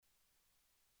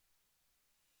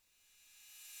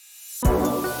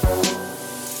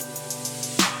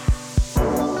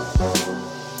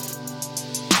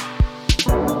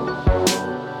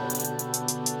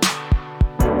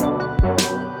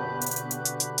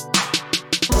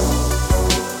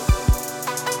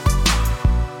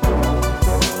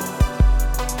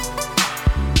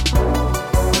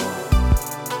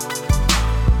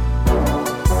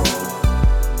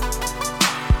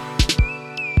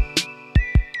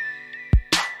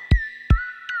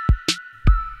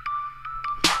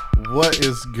What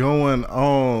is going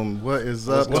on? What is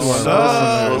up? What's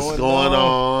going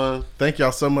on? Thank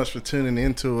y'all so much for tuning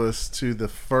in to us to the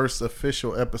first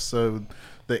official episode,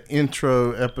 the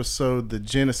intro episode, the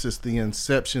genesis, the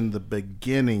inception, the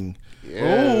beginning.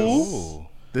 Yes. Ooh.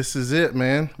 This is it,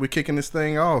 man. We're kicking this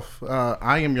thing off.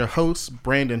 I am your host,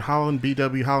 Brandon Holland,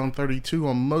 BW Holland 32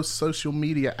 on most social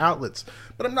media outlets.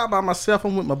 But I'm not by myself.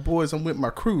 I'm with my boys. I'm with my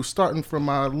crew. Starting from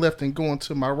my left and going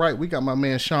to my right, we got my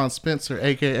man Sean Spencer,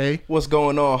 a.k.a. What's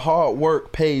going on? Hard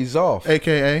work pays off.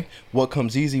 a.k.a. What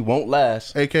comes easy won't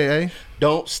last. a.k.a.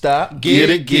 Don't stop. Get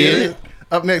it.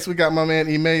 Up next, we got my man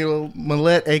Emmanuel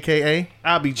Millette, a.k.a.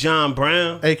 I'll be John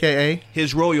Brown, a.k.a.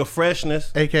 His Royal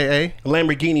Freshness, a.k.a.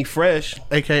 Lamborghini Fresh,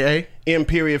 a.k.a.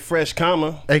 Imperial Fresh,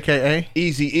 comma, a.k.a.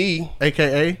 Easy E.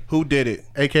 a.k.a. Who did it?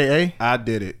 a.k.a. I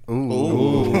did it.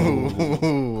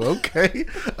 Ooh. Okay.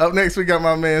 Up next, we got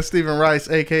my man Stephen Rice,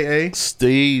 a.k.a.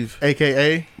 Steve.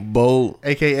 a.k.a. Bolt.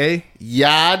 a.k.a.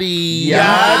 Yachty.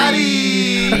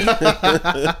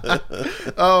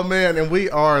 Oh, man. And we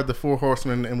are the Four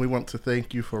Horsemen, and we want to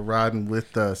thank you for riding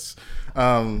with us.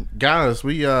 Guys,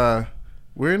 we're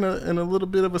in a little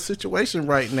bit of a situation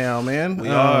right now, man. We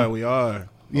are.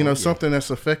 You know, something that's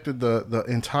affected the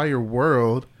entire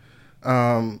world.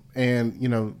 And, you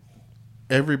know,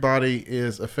 everybody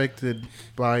is affected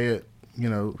by it, you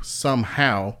know,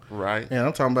 somehow. Right. And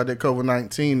I'm talking about that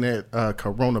COVID-19, that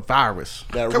coronavirus.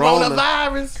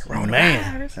 Coronavirus.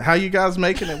 Man, how you guys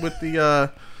making it with the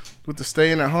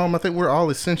staying at home? I think we're all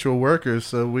essential workers,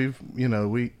 so we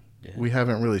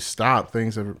haven't really stopped.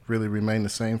 Things have really remained the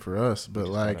same for us. But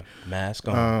like, mask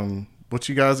on.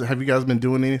 have you guys been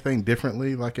doing anything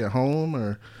differently, like at home,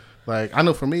 or like I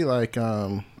know for me, like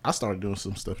I started doing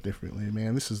some stuff differently.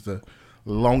 Man, this is the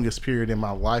longest period in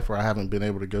my life where I haven't been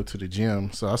able to go to the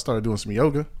gym, so I started doing some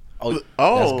yoga. Oh,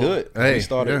 that's good. Hey,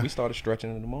 we started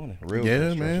stretching in the morning.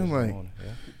 Yeah, man. Like,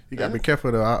 you gotta be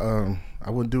careful though. I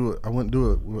wouldn't do it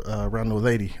around no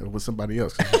lady or with somebody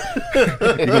else. You're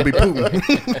gonna be pooping.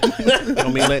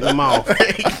 Don't be letting them off.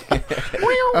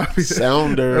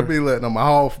 Sounder. I'll be letting them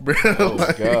off, bro. Oh,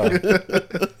 God.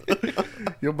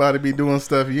 Your body be doing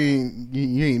stuff you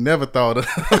ain't never thought of.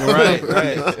 Right.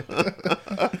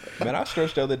 Man, I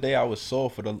stretched the other day. I was sore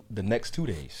for the next 2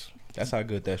 days. That's how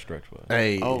good that stretch was.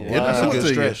 Hey, wow. That's a good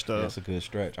stretch, though. That's a good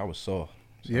stretch. I was sore.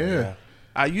 So, Yeah.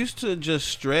 I used to just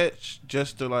stretch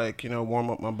just to like, you know, warm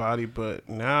up my body, but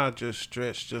now I just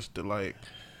stretch just to like.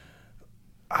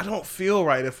 I don't feel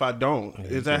right if I don't.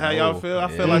 Is that how y'all feel? I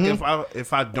feel like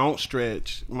if I don't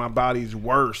stretch, my body's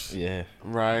worse. Yeah.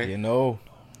 Right. You know.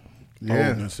 Yeah.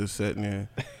 Oldness is setting in.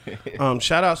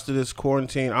 Shout outs to this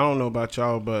quarantine. I don't know about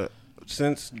y'all, but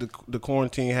since the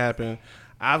quarantine happened,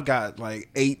 I've got like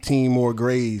 18 more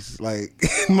grays like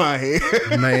in my hair.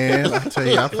 Man, I tell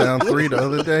you, I found 3 the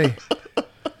other day.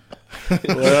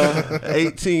 Well,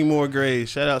 18 more grays.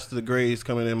 Shout outs to the grays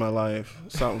coming in my life.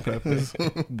 Salt and pepper.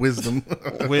 Wisdom.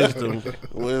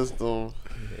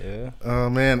 Yeah. Oh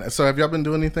man, so have y'all been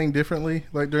doing anything differently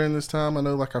like during this time? I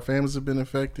know like our families have been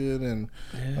affected, and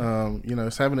you know,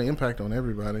 it's having an impact on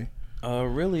everybody.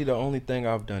 Really, the only thing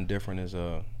I've done different is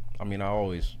I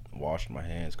always wash my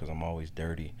hands because I'm always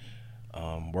dirty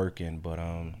working, but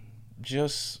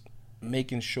just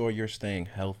making sure you're staying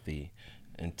healthy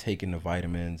and taking the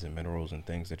vitamins and minerals and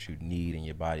things that you need in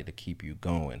your body to keep you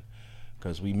going,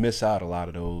 because we miss out a lot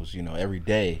of those, you know, every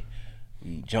day.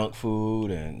 We eat junk food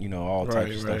and, you know, all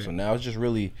types of stuff. So now it's just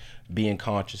really being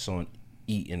conscious on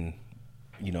eating,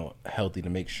 you know, healthy to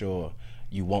make sure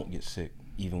you won't get sick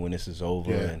even when this is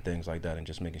over and things like that, and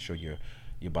just making sure your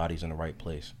body's in the right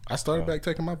place. I started back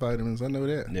taking my vitamins. I know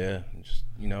that. Yeah, just,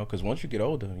 you know, because once you get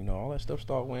older, you know, all that stuff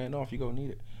start wearing off. You gonna need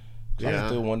it. I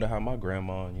still wonder how my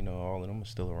grandma and, you know, all of them are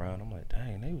still around. I'm like,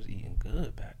 dang, they was eating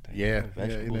good back then. Yeah,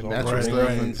 vegetables, all natural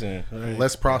stuff and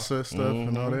less processed stuff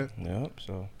and all that. Yep.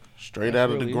 So Straight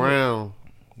out of the ground.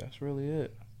 That's really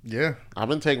it. Yeah. I've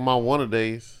been taking my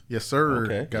one-a-days. Yes, sir.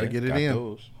 Okay. Gotta get it in.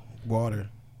 Those. Water.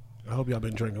 I hope y'all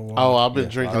been drinking water. Oh, I've been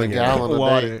drinking a gallon a day.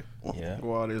 Water. Yeah.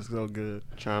 Water is so good.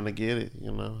 Trying to get it,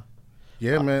 you know.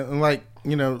 Yeah, man. And like,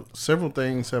 you know, several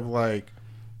things have like,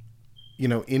 you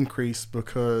know, increased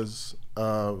because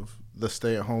of the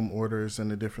stay-at-home orders and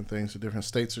the different things the different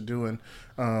states are doing.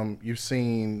 You've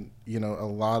seen, you know, a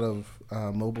lot of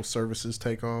mobile services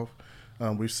take off.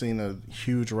 We've seen a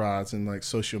huge rise in like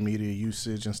social media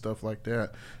usage and stuff like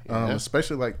that.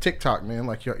 Especially like TikTok, man.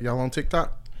 Like y'all on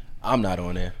TikTok? I'm not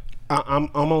on there. I'm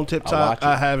on TikTok.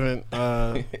 I haven't.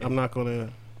 I'm not gonna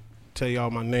tell y'all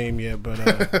my name yet, but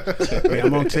yeah,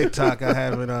 I'm on TikTok. I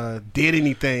haven't did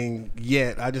anything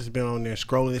yet. I just been on there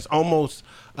scrolling. It's almost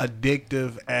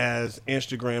addictive as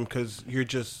Instagram because you're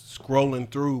just scrolling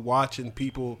through, watching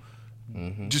people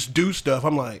just do stuff.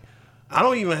 I'm like, I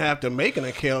don't even have to make an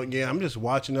account yet. I'm just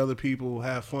watching other people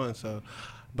have fun. So.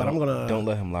 But don't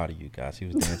let him lie to you guys. He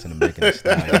was dancing to Megan Thee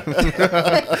Stallion.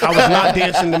 I was not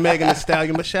dancing to Megan Thee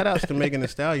Stallion, but shout outs to Megan Thee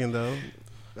Stallion though.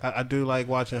 I do like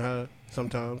watching her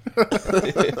sometimes.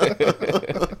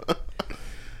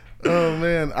 Oh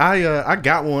man, I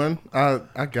got one.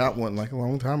 I got one like a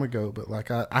long time ago, but like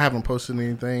I haven't posted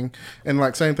anything. And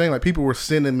like same thing, like people were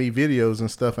sending me videos and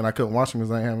stuff, and I couldn't watch them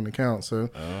because I didn't have an account. So.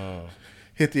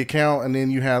 Hit the account, and then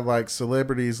you have like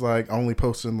celebrities like only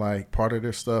posting like part of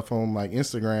their stuff on like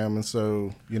Instagram, and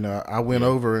so I went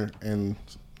over and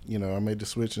I made the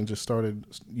switch and just started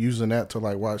using that to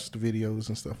like watch the videos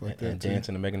and stuff like that. And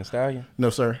dancing to Megan Thee Stallion?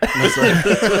 No sir, no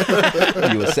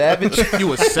sir. You a savage?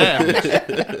 You a savage.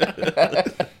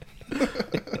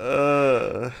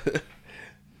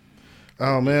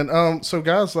 Oh man, so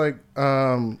guys, like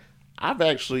I've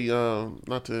actually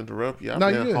not to interrupt you. I've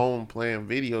been home playing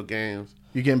video games.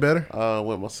 You getting better?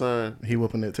 With my son. He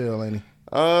whooping that tail, ain't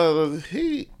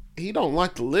he? He don't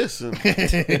like to listen.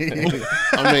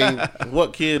 I mean,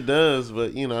 what kid does?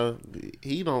 But he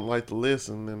don't like to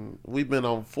listen. And we've been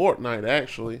on Fortnite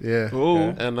actually. Yeah. Ooh.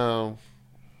 And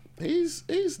he's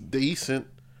decent,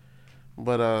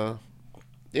 but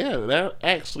yeah, that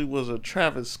actually was a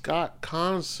Travis Scott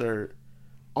concert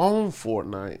on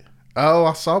Fortnite. Oh,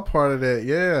 I saw part of that.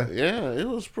 Yeah. Yeah, it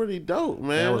was pretty dope,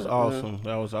 man. That was awesome.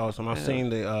 That was awesome. I've seen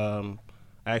the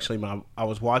actually I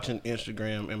was watching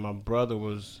Instagram and my brother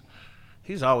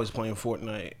he's always playing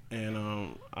Fortnite,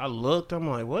 and I looked, I'm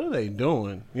like, what are they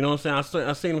doing? You know what I'm saying?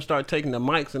 I seen them start taking the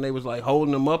mics and they was like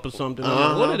holding them up or something. I'm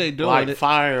like, what are they doing? Like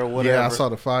fire or whatever. Yeah, I saw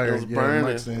the fire. It was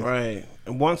burning. Right.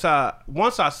 And once I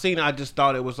seen it, I just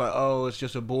thought it was like, oh, it's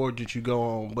just a board that you go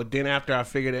on. But then after I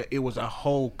figured that it was a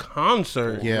whole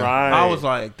concert, yeah. Right. I was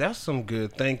like, that's some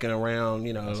good thinking around,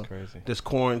 That's crazy. this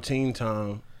quarantine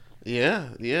time. Yeah,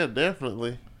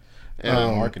 definitely.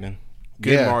 And Marketing.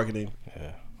 Good marketing.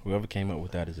 Yeah. Whoever came up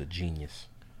with that is a genius.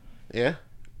 Yeah,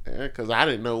 because I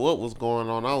didn't know what was going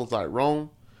on. I was like, Rome,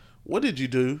 what did you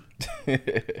do?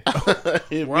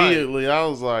 Immediately, I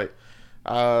was like,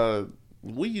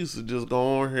 we used to just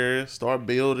go on here, start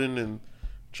building and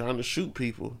trying to shoot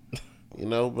people,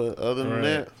 but other than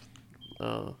that,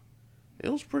 it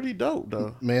was pretty dope,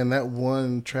 though. Man, that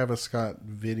one Travis Scott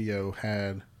video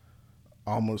had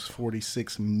almost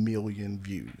 46 million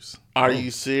views. Are you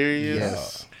serious?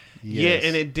 Yes. Yeah,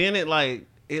 and it didn't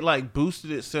it boosted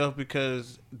itself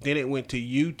because then it went to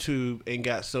YouTube and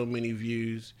got so many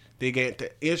views. They got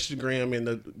to Instagram and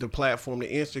the platform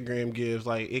that Instagram gives,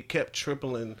 like it kept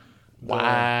tripling.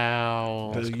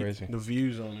 Wow. That's crazy. The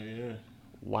views on it, yeah.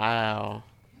 Wow.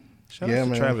 Shout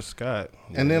out to Travis Scott.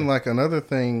 And then like another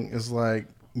thing is like,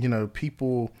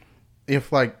 people,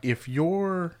 if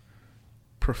your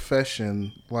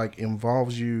profession like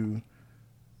involves you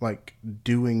like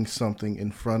doing something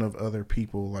in front of other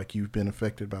people, like you've been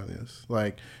affected by this,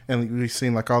 like, and we've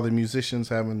seen like all the musicians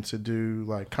having to do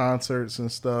like concerts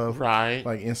and stuff, Right.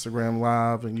 like Instagram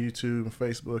Live and YouTube and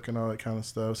Facebook and all that kind of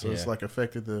stuff. So it's like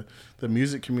affected the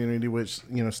music community, which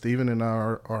Steven and I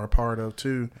are a part of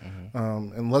too.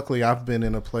 And luckily I've been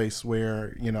in a place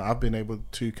where I've been able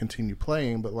to continue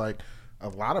playing, but like a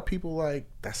lot of people, like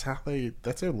that's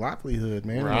their livelihood,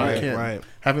 man. Right.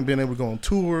 Haven't been able to go on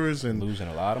tours and Losing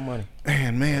a lot of money.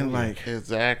 and man, like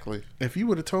Exactly. if you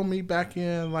would have told me back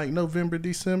in like November,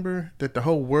 December that the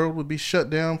whole world would be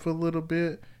shut down for a little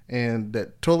bit and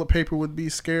that toilet paper would be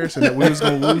scarce and that we was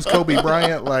gonna lose Kobe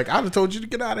Bryant, like I'd have told you to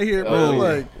get out of here, bro.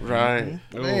 Like, Right.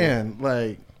 man,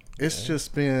 like it's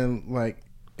just been like.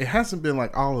 It hasn't been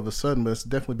like all of a sudden, but it's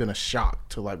definitely been a shock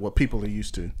to like what people are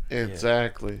used to.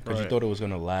 Exactly. Because you thought it was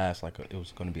going to last, it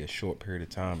was going to be a short period of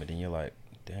time, and then you're like,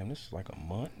 damn, this is like a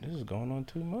month? This is going on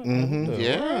 2 months? What the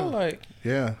Yeah. world? Like,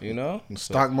 Yeah. The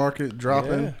stock market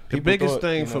dropping. Yeah. The People biggest thought,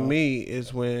 thing for me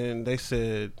is when they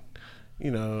said,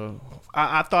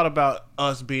 I thought about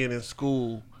us being in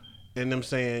school and them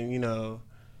saying,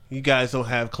 you guys don't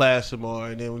have class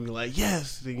tomorrow, and then we be like,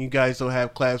 yes, and you guys don't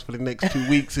have class for the next 2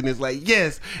 weeks, and it's like,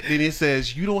 yes, then it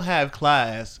says you don't have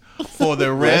class for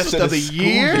the rest of the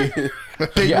year.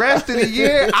 The rest of the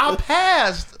year, I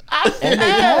passed. And they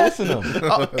passing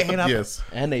them. Yes.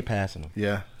 And they passing them.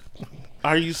 Yeah.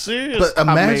 Are you serious? But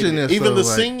imagine this, even though, the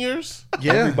like, seniors.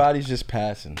 Yeah, Everybody's just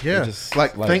passing. They yeah. just,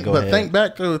 Think go ahead.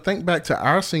 think back to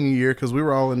our senior year because we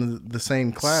were all in the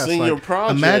same class. Senior like,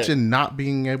 project. Imagine not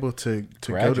being able to go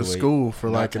to Graduate, school for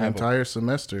not like to an have a entire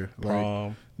semester. prom.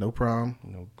 Like, no prom.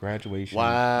 Graduation.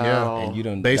 Wow. Yeah. And you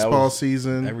done Baseball that was-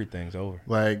 season. Everything's over.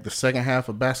 Like the second half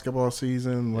of basketball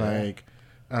season. Like,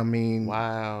 I mean,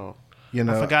 Wow. you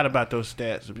know, I forgot about those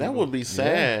stats. That would be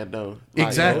sad though. Like,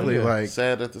 exactly. yeah. Like,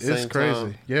 sad at the same it's crazy.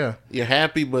 time. Yeah. You're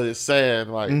happy, but it's sad.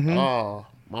 Like, Mm-hmm. oh,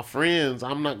 my friends,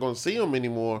 I'm not going to see them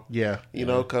anymore. Yeah. You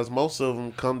know, because most of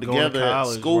them come Going to together at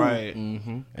college, school. right?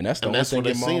 And that's the And only that's thing what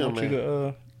your they see mom 'em wants you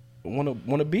to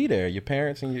want to be there. Your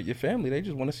parents and your family, they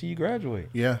just want to see you graduate.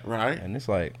 Yeah. Right. And it's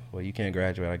like, well, you can't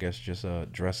graduate. I guess just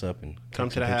dress up and Come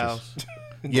take to the some house. pictures.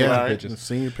 Yeah, Right. and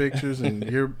senior pictures and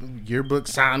yearbook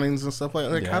signings and stuff like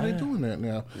that. Like, how they Yeah. doing that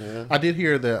now? Yeah. I did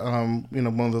hear that you know,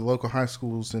 one of the local high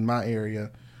schools in my area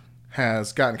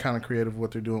has gotten kind of creative with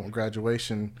what they're doing with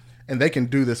graduation, and they can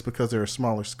do this because they're a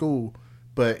smaller school.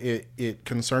 But it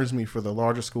concerns me for the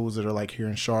larger schools that are like here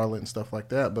in Charlotte and stuff like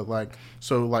that. But like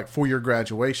for your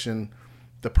graduation,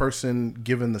 the person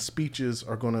giving the speeches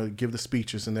are going to give the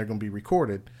speeches and they're going to be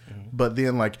recorded. But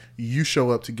then like you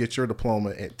show up to get your diploma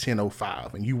at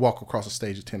 10:05 and you walk across the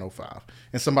stage at 10:05,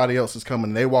 and somebody else is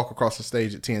coming, they walk across the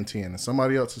stage at 10:10, and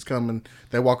somebody else is coming,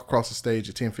 they walk across the stage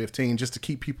at 10:15, just to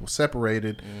keep people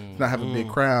separated, not have a big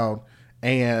crowd.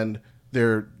 And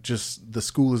they're just, the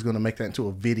school is going to make that into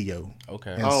a video.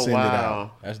 Okay. And Oh, send it wow.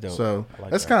 out. That's dope. So I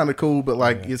like that's that. kind of cool, but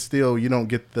like it's still, you don't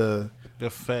get the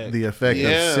Effect. effect Yeah,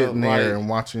 of sitting there like- and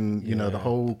watching, you know, the Yeah.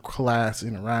 whole class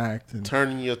interact. And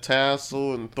Turning your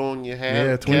tassel and throwing your hat.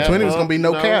 yeah, 2020 was cap going to be up, no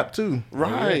you know? cap too.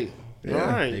 Right. Yeah.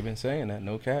 Right. They've been saying that.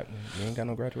 No cap. You ain't got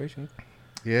no graduation.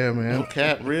 Yeah, No man.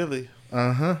 cap, really.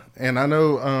 And I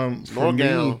know for Nor me,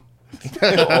 gown.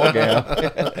 All gown.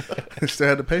 still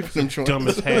had to pay for them joints.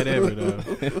 Dumbest hat ever, though.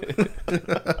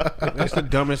 That's the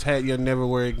dumbest hat you'll never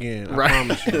wear again. I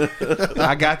promise you.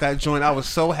 I got that joint. I was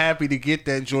so happy to get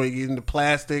that joint in the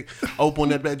plastic.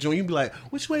 Open up that joint. You be like,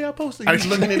 which way I'm supposed to? You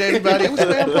looking at everybody. Which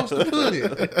way I'm supposed to put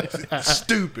it?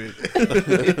 Stupid.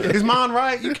 Is mine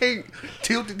right? You can't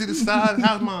tilt it to the side.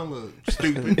 How's mine look?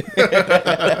 Stupid.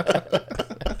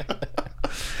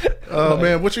 Oh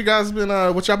man, what you guys been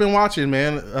what y'all been watching,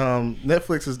 man?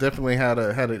 Netflix has definitely had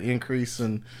an increase,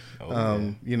 and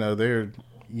you know, they're,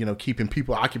 you know, keeping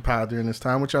people occupied during this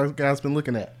time. What y'all guys been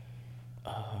looking at?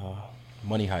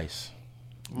 Money Heist.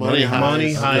 Money Heist.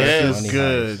 Money Heist Yes. is Money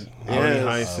good. Heist. Money Yes.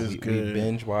 Heist is We good.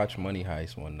 binge watched Money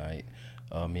Heist one night.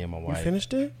 Me and my You wife.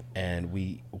 finished it? And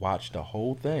we watched the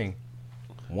whole thing.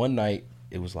 One night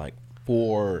it was like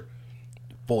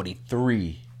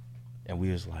 4:43, and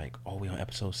we was like, "Oh, we on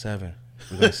episode 7.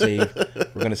 We're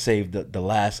gonna save the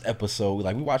last episode."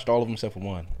 Like, we watched all of them except for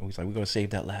one, and we was like, "We're gonna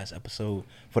save that last episode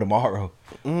for tomorrow."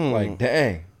 Like,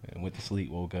 dang. And went to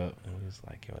sleep, woke up, and we was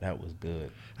like, "Yo, that was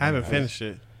good." I haven't finished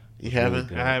it. You haven't?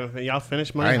 good. I haven't. Y'all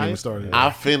finished I Money ain't even Heist? started. I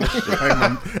finished it.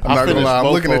 I'm not gonna finished lie. I'm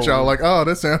both looking at of y'all them. like, oh,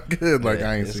 that sounds good. Like, Yeah,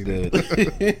 I ain't it's seen good.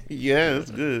 it. Yeah, it's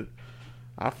good.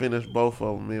 I finished both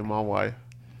of them, me and my wife.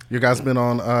 You guys been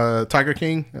on Tiger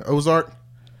King, Ozark?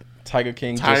 Tiger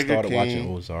King Tiger just started King.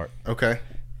 watching Ozark. Okay.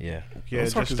 Yeah. Yeah,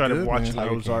 Ozark just is started good, watching man.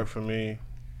 Ozark for me.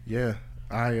 Yeah.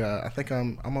 I think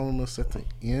I'm almost at the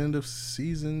end of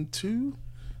season 2,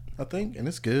 I think, and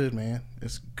it's good, man.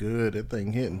 It's good. That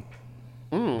thing hitting.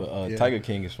 But Yeah. Tiger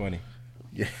King is funny.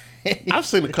 Yeah. I've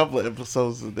seen a couple of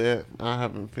episodes of that. I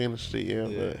haven't finished it yet,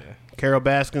 but Carol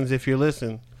Baskins, if you're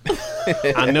listening,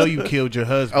 I know you killed your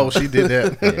husband. Oh, she did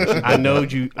that. I know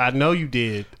you. I know you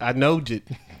did. I know it.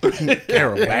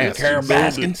 Carol Baskins. Carol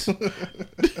Baskins.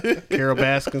 Carol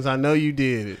Baskins. I know you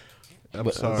did it. I'm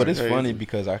sorry. But it's Crazy. funny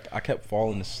because I kept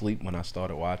falling asleep when I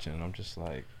started watching, and I'm just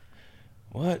like,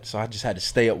 what? So I just had to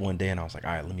stay up one day, and I was like,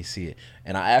 all right, let me see it.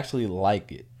 And I actually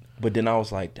like it. But then I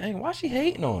was like, dang, why she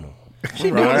hating on him? She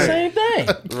doing the Right. same thing.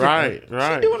 right.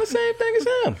 She doing the same thing as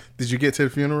him. Did you get to the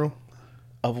funeral?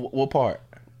 Of what part?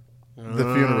 The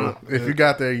funeral. If you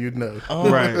got there, you'd know.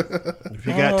 right. If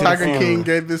you got to the Tiger funeral, King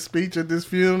gave this speech at this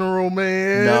funeral,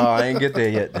 man. No, I ain't get there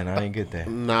yet. Then I ain't get there.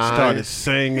 Nah, started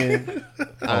singing.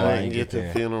 I didn't ain't get get the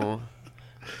there. funeral.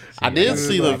 I I did gotta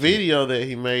see watch the it. video that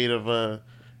he made of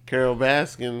Carol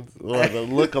Baskins, or the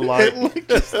lookalike.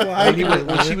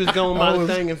 When she was going by the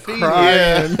thing and feeding.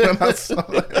 Crying when I saw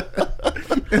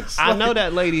it. I know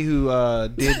that lady who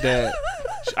did that.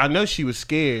 I know she was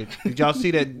scared. Did y'all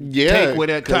see that Yeah, take where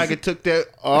that 'cause- tiger took that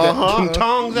Uh-huh. them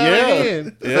tongs out Yeah. of her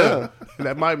hand? Yeah.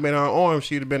 That might have been her arm.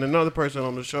 She'd have been another person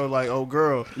on the show, like, oh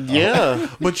girl. Yeah,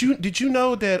 But did you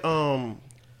know that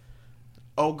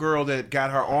old girl that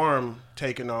got her arm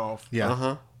taken off? Yeah.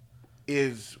 uh-huh.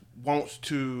 wants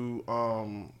to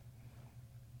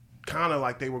kind of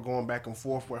like they were going back and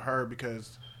forth with her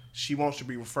because she wants to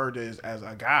be referred to as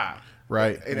a guy.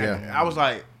 Right. And Yeah. I was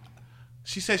like,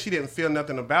 she said she didn't feel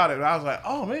nothing about it. But I was like,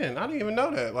 oh man, I didn't even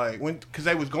know that. Like because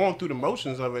they was going through the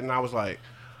motions of it, and I was like,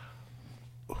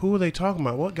 who are they talking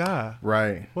about? What guy?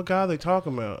 Right. What guy are they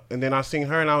talking about? And then I seen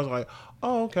her, and I was like,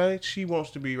 oh okay, she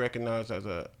wants to be recognized as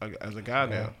a guy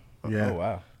now. Yeah. Oh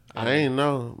wow. I didn't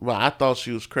know, but I thought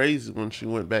she was crazy when she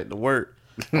went back to work.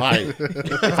 Like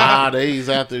 5 days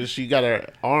after she got her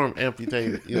arm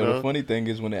amputated, you know. The funny thing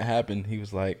is when it happened, he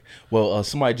was like, "Well,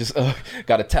 somebody just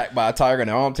got attacked by a tiger and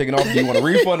their arm taken off. Do you want a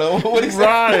refund?" Or what he said?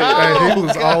 Right. Hey, he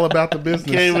was all about the business.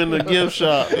 Came in the gift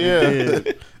shop. Yeah.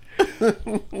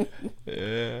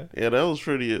 Yeah. Yeah, that was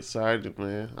pretty exciting,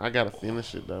 man. I gotta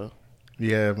finish it though.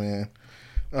 Yeah, man.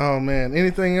 Oh man,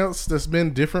 anything else that's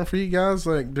been different for you guys,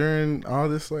 like during all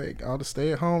this, like all the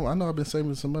stay at home? I know I've been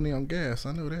saving some money on gas.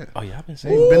 I know that. Oh yeah, I've been Ain't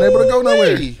saying. been able to go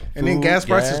nowhere, Ooh-wee. and then Food, gas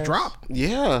prices gas. dropped.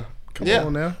 Yeah. Come yeah.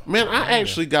 on now. Man, I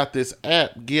actually got this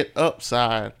app, Get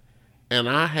Upside, and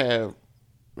I have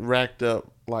racked up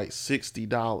like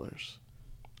 $60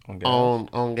 On gas.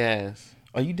 on gas.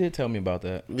 Oh, you did tell me about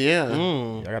that. Yeah. I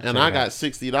gotta And check I it got out.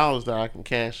 $60 that I can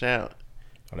cash out.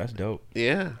 Oh, that's dope.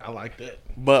 Yeah. I like that.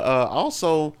 But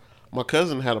also, my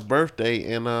cousin had a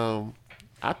birthday, and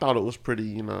I thought it was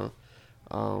pretty,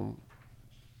 what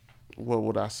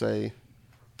would I say,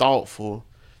 thoughtful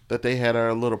that they had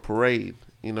our little parade,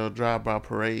 drive-by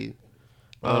parade.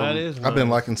 Oh, that is. I've been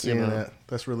nice. liking seeing know. that.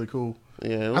 That's really cool.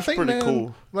 Yeah, it was I think, pretty man,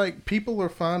 cool. like people are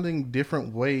finding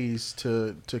different ways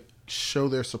to show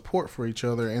their support for each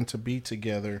other and to be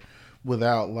together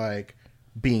without like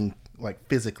being like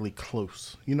physically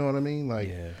close. You know what I mean? Like,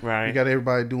 Yeah. Right. you got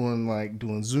everybody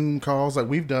doing Zoom calls. Like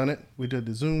we've done it. We did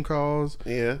the Zoom calls.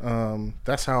 Yeah.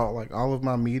 That's how like all of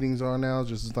my meetings are now,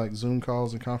 just like Zoom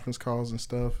calls and conference calls and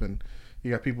stuff. And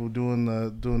you got people doing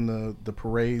the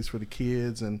parades for the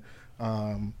kids, and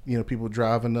people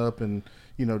driving up and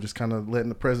just kind of letting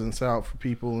the presents out for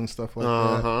people and stuff like that.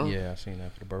 Uh-huh. Yeah, I seen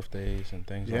that for the birthdays and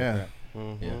things Yeah.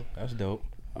 like that. Yeah, that's dope.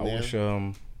 I Yeah. wish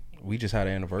we just had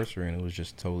an anniversary and it was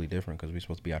just totally different because we were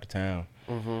supposed to be out of town.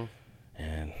 Mm-hmm.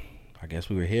 And I guess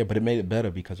we were here, but it made it better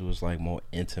because it was like more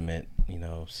intimate,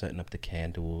 setting up the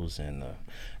candles, and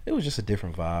it was just a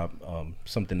different vibe.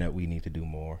 Something that we need to do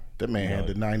more. That man had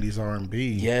the 90s R&B.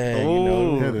 Yeah,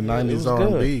 Yeah, the it 90s was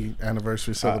R&B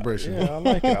anniversary celebration. Yeah, I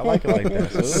like it. I like it like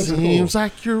that. So it was Seems cool.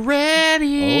 like you're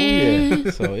ready. Oh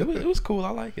yeah. So it was cool. I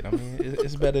like it. I mean,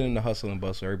 it's better than the hustle and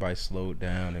bustle. Everybody slowed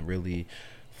down and really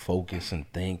focus and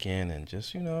thinking, and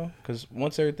just because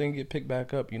once everything get picked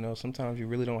back up, sometimes you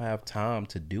really don't have time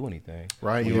to do anything.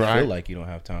 Right. You Right. feel like you don't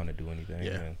have time to do anything.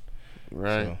 Yeah. And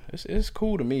Right. so it's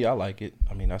cool to me. I like it.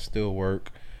 I mean, I still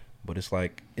work, but it's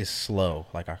like it's slow.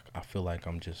 Like I feel like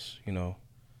I'm just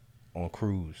on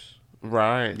cruise.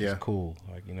 Right. Yeah. It's cool.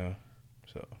 Like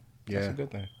so that's Yeah. a good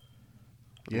thing.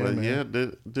 Yeah, But man. yeah,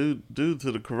 due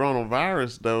to the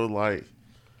coronavirus though, like,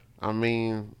 I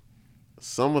mean,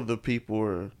 some of the people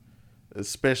are,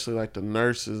 especially like the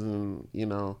nurses and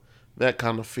that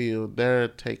kind of field, they're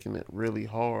taking it really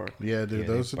hard. Yeah, dude, Yeah,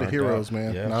 those they are the burnt heroes, out.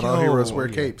 man. Yeah. Not all heroes wear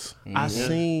yeah. capes. I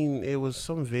seen it was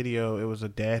some video. It was a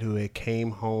dad who had came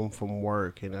home from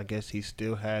work, and I guess he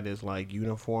still had his like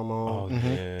uniform on. Oh yeah.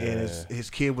 And his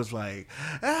kid was like,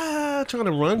 trying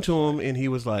to run to him, and he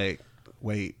was like,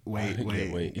 wait. And he what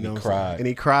I'm saying? cried. And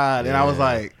he cried, and I was Yeah.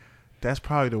 like, that's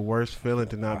probably the worst feeling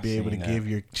to not I be able to seen that. give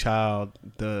your child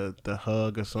the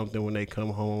hug or something when they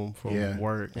come home from Yeah.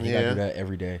 work. And you gotta Yeah. do that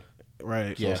every day.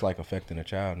 Right. So it's like affecting a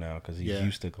child now because he's Yeah.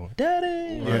 used to going,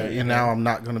 Daddy. Yeah, and now I'm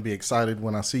not going to be excited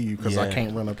when I see you because I Yeah.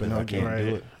 can't run up and I hug you. can't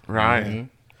do it. Right. Mhm.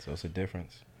 So it's a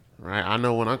difference. Right. I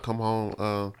know when I come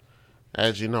home,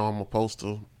 as you know, I'm a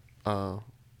postal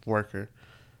worker.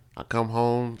 I come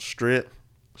home, strip,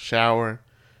 shower,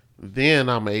 then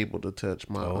I'm able to touch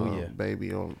my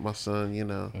baby or my son,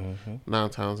 9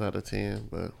 times out of 10.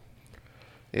 But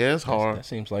yeah, it's hard. That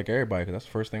seems like everybody because that's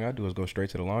the first thing I do is go straight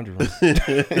to the laundry room.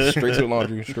 Straight to the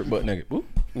laundry room, strip butt naked. Whoop.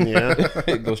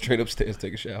 Yeah. Go straight upstairs,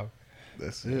 take a shower.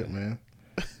 That's it, man.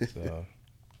 So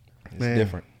it's Man.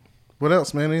 different. What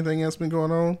else, man? Anything else been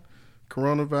going on?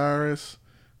 Coronavirus.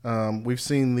 We've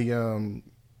seen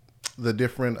the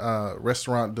different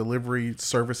restaurant delivery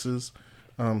services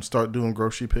start doing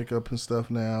grocery pickup and stuff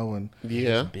now, and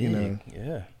Yeah. Big.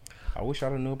 Yeah. I wish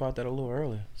I'd have knew about that a little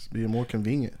earlier. it's being more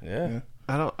convenient. Yeah.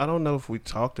 I don't know if we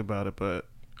talked about it, but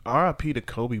R.I.P. to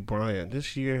Kobe Bryant.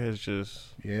 This year has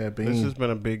just Yeah, this has been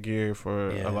a big year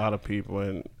for Yeah. a lot of people,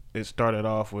 and it started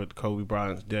off with Kobe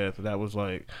Bryant's death. That was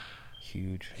like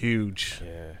Huge. huge,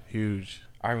 Yeah. huge.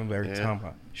 I remember every time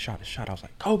I shot a shot, I was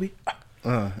like, Kobe.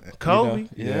 Kobe.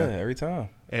 You know? Yeah, every time.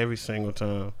 Every single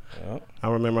time. Yep. I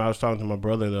remember I was talking to my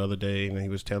brother the other day, and he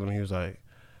was telling me, he was like,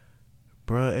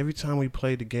 bruh, every time we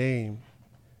played the game,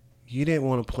 you didn't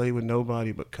want to play with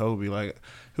nobody but Kobe. Like,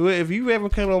 if you ever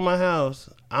come to my house,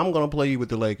 I'm going to play you with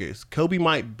the Lakers. Kobe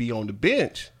might be on the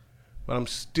bench, but I'm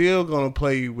still going to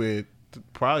play you with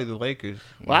probably the Lakers.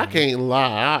 Well, I can't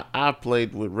lie. I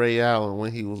played with Ray Allen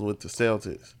when he was with the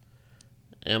Celtics.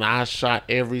 And I shot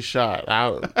every shot.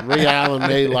 Ray Allen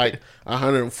made like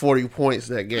 140 points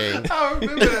that game. I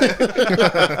remember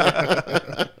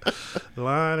that.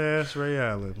 Line ass Ray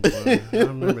Allen. Boy. I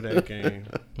remember that game.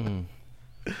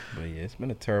 But yeah, it's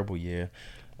been a terrible year.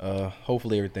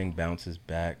 Hopefully everything bounces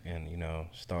back and, you know,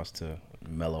 starts to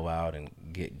mellow out and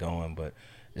get going. But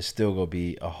it's still going to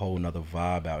be a whole nother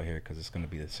vibe out here because it's going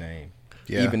to be the same.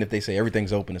 Yeah. Even if they say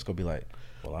everything's open, it's going to be like,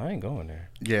 well, I ain't going there.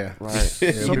 Yeah. Right.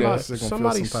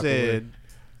 Somebody said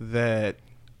that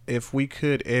if we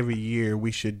could every year,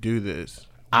 we should do this.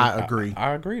 I agree.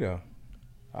 I agree, though.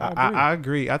 I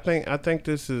agree. I think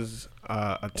this is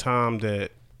a time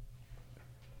that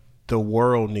the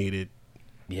world needed.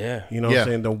 Yeah. You know what I'm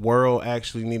saying? The world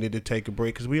actually needed to take a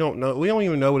break because we don't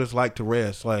even know what it's like to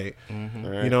rest. Like,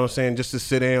 Right. you know what I'm saying? Just to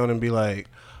sit down and be like,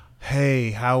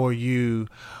 hey, how are you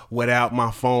without my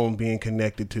phone being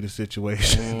connected to the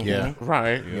situation? Yeah.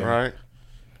 Right. Right.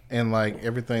 And like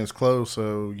everything's closed,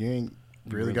 so you ain't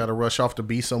really got to rush off to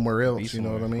be somewhere else. You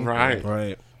know what I mean? Right.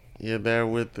 Right. You're there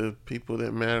with the people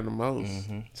that matter the most.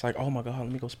 It's like, oh my God,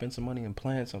 let me go spend some money and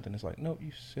plan something. It's like, nope,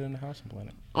 you sit in the house and plan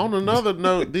it. On another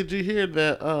note, did you hear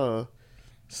that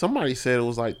somebody said it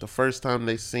was like the first time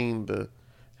they seen the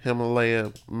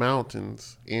Himalaya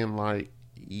mountains in like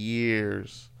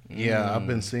years? Yeah, I've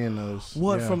been seeing those.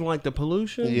 What, Yeah. from like the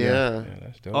pollution? Yeah.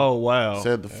 That's dope. Oh, wow.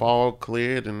 Said the fog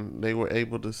cleared and they were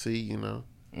able to see, you know,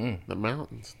 the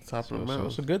mountains, the top of the So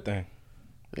mountains. it's a good thing.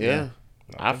 Yeah.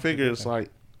 I think figure it's a it's good like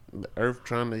the earth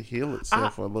trying to heal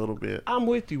itself a little bit. I'm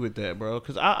with you with that, bro.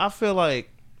 Because I feel like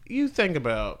you think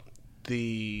about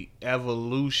the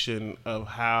evolution of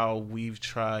how we've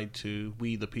tried to,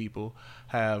 we the people,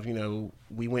 have, you know,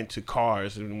 we went to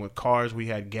cars. And with cars, we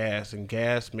had gas. And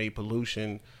gas made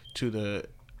pollution to the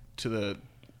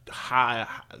high,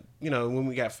 you know, when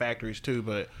we got factories too.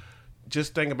 But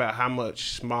just think about how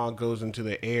much smog goes into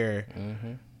the air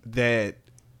that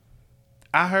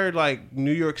I heard like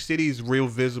New York City is real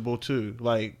visible too.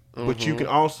 Like, but you can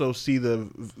also see the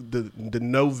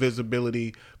no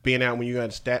visibility being out when you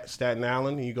got Staten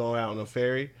Island and you go out on a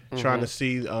ferry trying to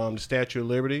see the Statue of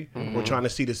Liberty or trying to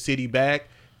see the city back.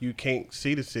 You can't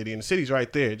see the city, and the city's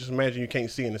right there. Just imagine you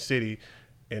can't see in the city,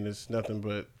 and it's nothing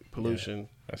but pollution. Yeah,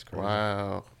 that's crazy.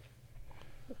 Wow.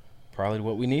 Probably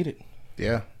what we needed.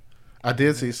 Yeah, I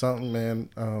did see something,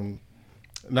 man.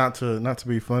 Not to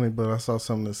be funny, but I saw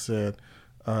something that said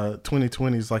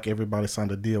 2020 is like everybody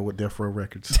signed a deal with Death Row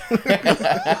Records.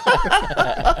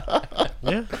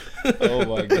 Yeah, Oh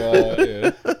my God.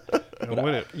 Yeah. I'm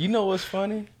with it. You know what's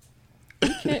funny?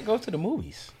 You can't go to the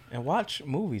movies and watch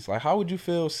movies. Like, how would you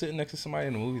feel sitting next to somebody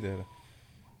in a movie theater?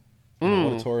 In an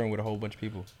auditorium with a whole bunch of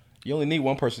people. You only need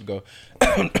one person to go.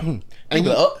 And be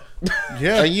like, oh.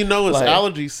 Yeah, And you know it's Like-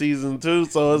 allergy season too,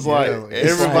 so it's like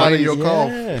it's everybody. playing your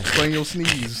cough, Yeah. playing your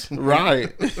sneeze.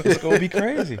 Right. It's gonna be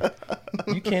crazy.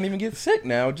 You can't even get sick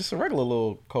now. Just a regular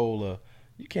little cold.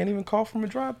 You can't even cough from a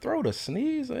dry throat or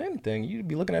sneeze or anything. You'd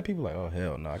be looking at people like, oh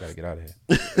hell no, I gotta get out of here.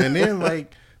 And then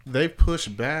like they push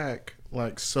back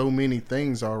like so many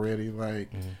things already.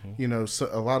 Like you know, so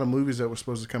a lot of movies that were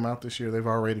supposed to come out this year, they've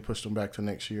already pushed them back to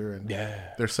next year. And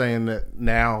they're saying that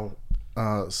now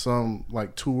some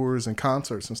like tours and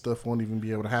concerts and stuff won't even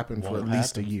be able to happen for at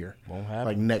least a year. Won't happen.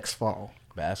 Like next fall.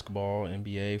 Basketball,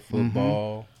 NBA,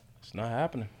 football. It's not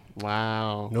happening.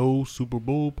 Wow. No Super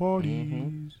Bowl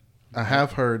parties. I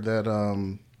have heard that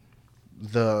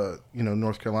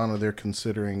North Carolina, they're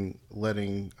considering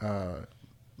letting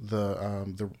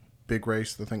the big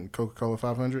race, I think Coca-Cola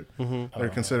 500. They're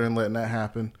considering letting that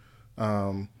happen,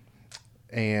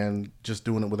 and just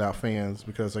doing it without fans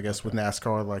because I guess with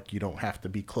NASCAR, like you don't have to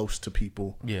be close to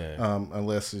people,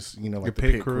 unless it's like the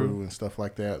pit crew and stuff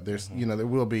like that. There's there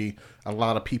will be a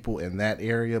lot of people in that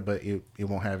area, but it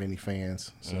won't have any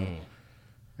fans. So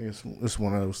I guess it's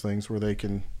one of those things where they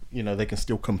can they can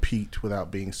still compete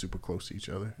without being super close to each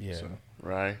other. Yeah. So,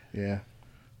 Right. yeah.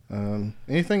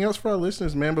 Anything else for our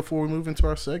listeners, man, before we move into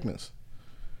our segments?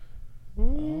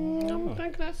 I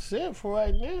think that's it for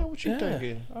right now. What you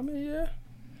thinking? I mean, yeah.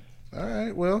 All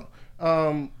right. Well,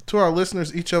 to our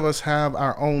listeners, each of us have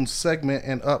our own segment,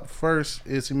 and up first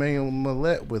is Emmanuel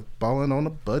Millette with Ballin' on a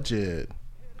Budget.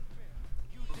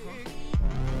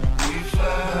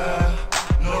 lie,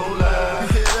 no lie.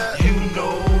 You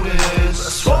know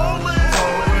this. Falling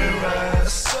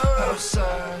rise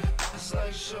outside. It's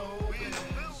like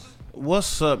showbiz.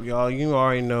 What's up, y'all? You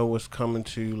already know what's coming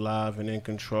to you live and in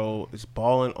control. It's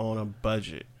balling on a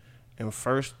budget. And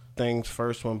first things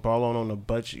first, when balling on a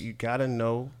budget, you gotta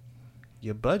know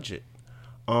your budget.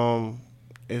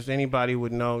 As anybody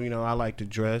would know, I like to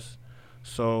dress.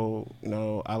 So,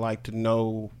 I like to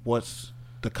know what's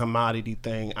the commodity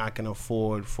thing I can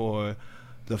afford for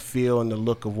the feel and the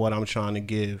look of what I'm trying to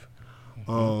give.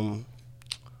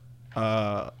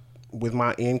 With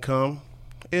my income,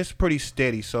 it's pretty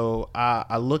steady. So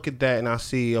I look at that and I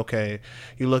see, okay,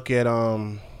 you look at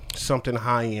something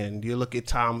high end. You look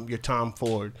at your Tom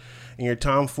Ford. And your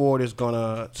Tom Ford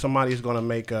somebody's gonna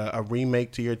make a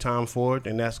remake to your Tom Ford,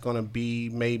 and that's gonna be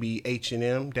maybe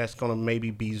H&M. That's gonna maybe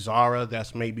be Zara.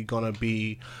 That's maybe gonna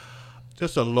be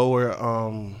just a lower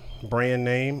brand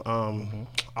name,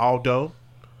 Aldo.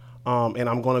 And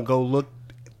I'm gonna go look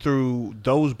through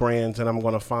those brands, and I'm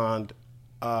gonna find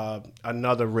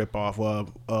another ripoff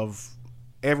of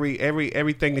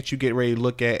everything that you get ready to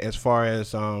look at as far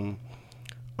as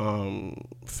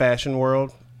fashion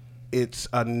world. It's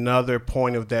another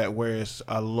point of that where it's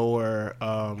a lower,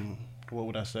 what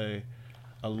would I say?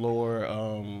 A lower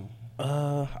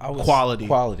quality.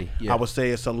 Quality, yeah. I would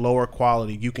say it's a lower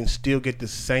quality. You can still get the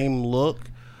same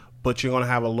look, but you're going to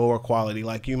have a lower quality.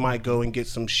 Like you might go and get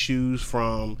some shoes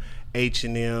from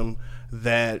H&M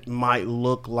that might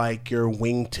look like your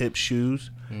wingtip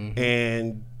shoes,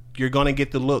 and you're going to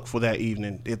get the look for that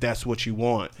evening if that's what you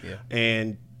want. Yeah.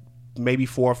 And maybe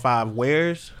 4 or 5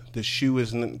 wears, the shoe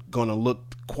isn't going to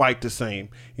look quite the same.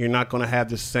 You're not going to have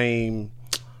the same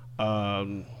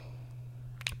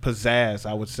pizzazz,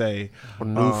 I would say. A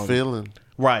new feeling.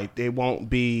 Right. It won't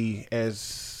be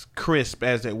as crisp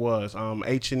as it was.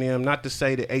 H&M, not to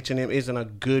say that H&M isn't a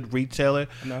good retailer.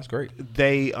 No, it's great.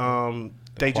 They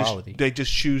quality.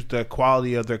 just choose the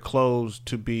quality of their clothes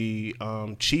to be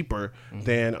cheaper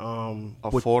than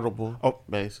affordable,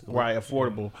 basically. Right,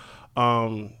 affordable.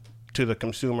 To the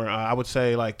consumer. I would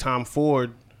say like Tom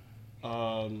Ford,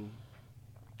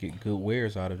 Get good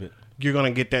wears out of it. you're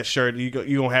gonna get that shirt. You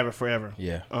gonna have it forever.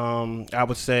 Yeah. I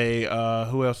would say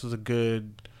who else is a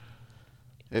good?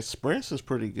 Express is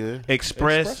pretty good.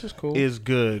 Express is cool. is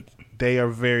good. They are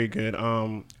very good.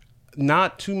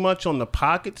 Not too much on the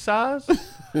pocket size,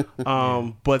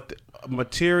 but the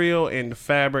material and the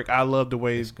fabric. I love the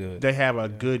way good. they have a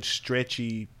good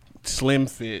stretchy. Slim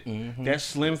fit. That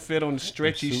slim fit on the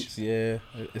stretchy. Suits, yeah,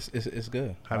 it's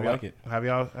good. I like it. Have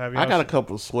y'all? I got a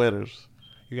couple of sweaters.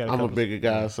 You got. I'm a bigger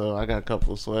guy, so I got a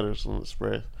couple of sweaters from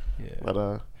Express. Yeah,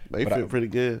 But they fit pretty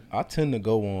good. I tend to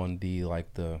go on the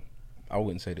I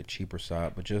wouldn't say the cheaper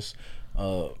side, but just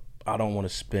I don't want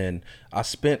to spend. I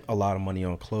spent a lot of money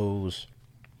on clothes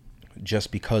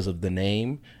just because of the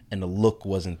name and the look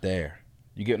wasn't there.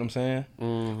 You get what I'm saying?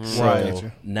 So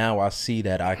Right. now I see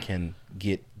that I can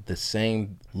get the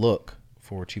same look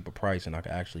for a cheaper price, and I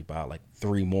can actually buy like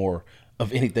 3 more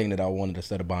of anything that I wanted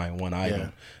instead of buying one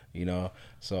item.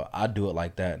 So I do it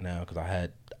like that now because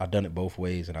I've done it both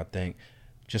ways, and I think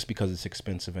just because it's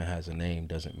expensive and has a name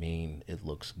doesn't mean it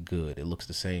looks good. It looks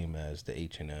the same as the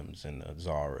H&Ms and the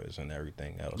Zaras and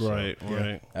everything else. Right. So,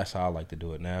 Right. that's how I like to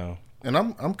do it now. And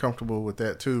I'm comfortable with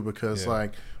that too because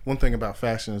like one thing about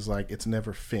fashion is like it's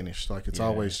never finished. Like it's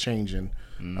always changing.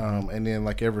 And then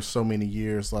like every so many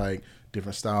years, like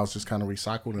different styles just kind of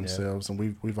recycle themselves. And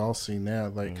we've all seen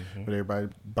that, like with everybody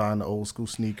buying the old school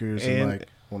sneakers and like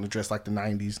want to dress like the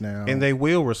 90s now. And they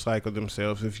will recycle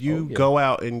themselves. If you go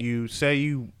out and you say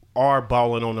you are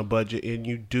balling on a budget and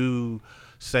you do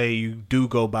say you do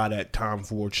go buy that Tom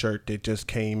Ford shirt that just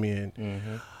came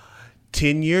in,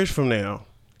 10 years from now,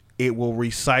 it will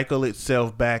recycle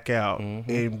itself back out.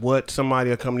 And what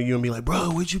somebody will come to you and be like, bro,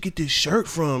 where'd you get this shirt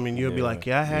from? And you'll be like,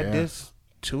 I had this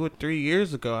 2 or 3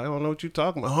 years ago. I don't know what you're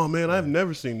talking about. Oh, man, I've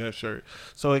never seen that shirt.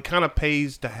 So it kind of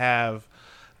pays to have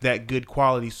that good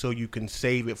quality so you can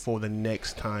save it for the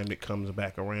next time it comes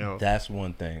back around. That's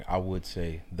one thing I would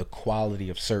say. The quality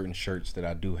of certain shirts that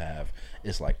I do have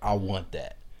is like, I want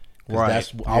that.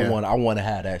 Right. I want to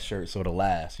have that shirt so to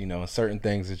last. And certain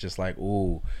things it's just like,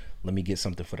 ooh, let me get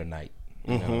something for the night.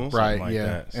 Right, like yeah.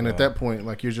 that. And So, at that point,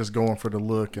 like you're just going for the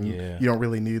look and you don't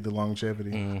really need the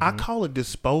longevity. I call it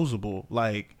disposable.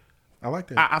 Like, I like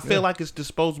that. I feel like it's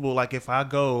disposable. Like if I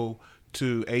go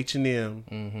to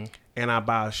H&M and I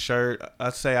buy a shirt,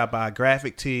 let's say I buy a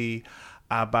graphic tee,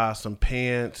 I buy some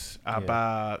pants. I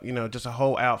buy, just a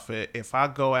whole outfit. If I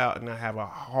go out and I have a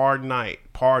hard night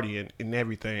partying and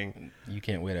everything, You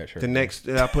can't wear that shirt. the next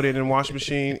I put it in the washing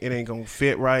machine, it ain't gonna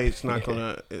fit right. It's not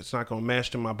gonna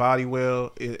mesh to my body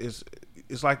well. It's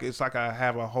like I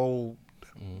have a whole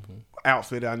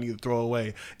outfit I need to throw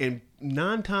away. And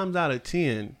 9 times out of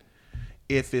 10,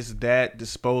 if it's that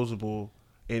disposable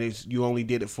and you only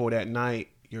did it for that night,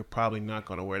 you're probably not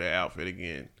gonna wear that outfit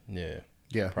again. Yeah.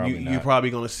 Yeah. You're probably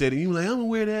gonna sit and you're like, I'm gonna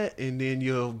wear that, and then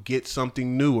you'll get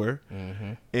something newer,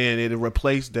 and it'll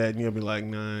replace that, and you'll be like,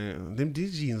 nah,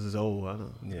 these jeans is old. I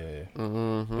don't. Yeah.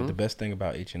 But the best thing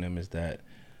about H&M is that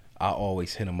I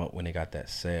always hit them up when they got that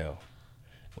sale,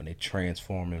 when they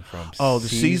transforming from the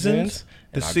seasons,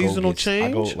 the and seasonal I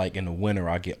change. go like in the winter,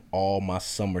 I get all my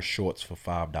summer shorts for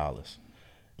 $5.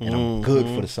 And I'm good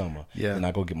for the summer. Yeah. And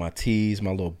I go get my tees,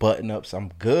 my little button ups. I'm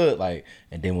good. Like,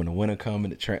 and then when the winter come in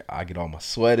the trend, I get all my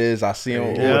sweaters. I see them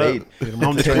On the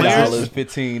 $10, clearance.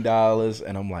 $15,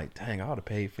 and I'm like, dang, I ought to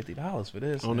pay $50 for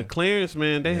this. On the man. clearance,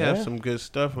 man, they have some good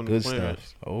stuff on Good the clearance.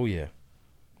 stuff. Oh yeah.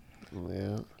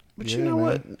 Yeah. But Yeah, you know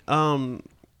man.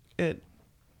 what?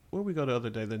 Where we go the other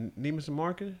day? The Neiman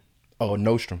Market. Oh,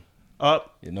 Nordstrom.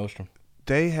 Up, Yeah, Nordstrom.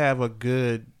 they have a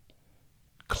good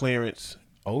clearance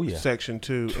Oh yeah. section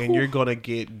too, and you're gonna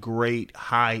get great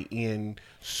high end,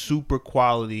 super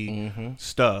quality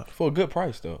stuff. For a good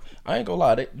price though. I ain't gonna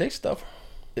lie, they stuff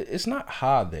it's not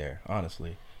high there,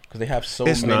 honestly, because they have so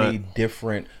It's many not.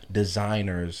 different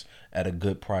designers at a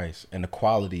good price, and the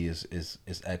quality is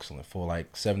excellent. For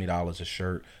like $70 a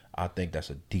shirt, I think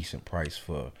that's a decent price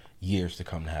for years to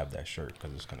come to have that shirt,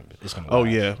 because it's gonna Oh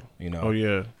last, yeah, you know. Oh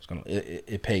yeah, It's gonna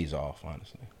it pays off,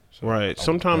 honestly. So right. would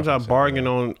Sometimes I definitely say bargain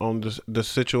that. on the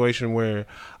situation where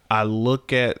I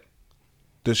look at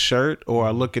the shirt or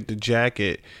I look at the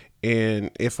jacket,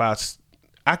 and if I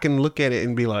can look at it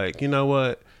and be like, you know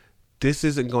what, this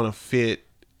isn't gonna fit,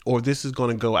 or this is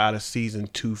gonna go out of season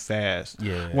too fast.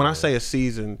 Yeah. When I say a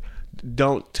season,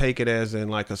 don't take it as in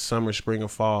like a summer, spring, or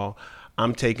fall.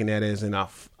 I'm taking that as in a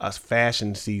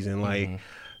fashion season. Like,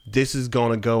 this is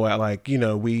gonna go out, like,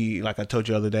 like I told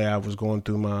you the other day, I was going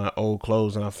through my old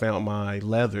clothes and I found my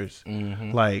leathers.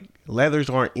 Like, leathers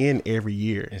aren't in every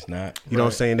year. It's not. You know what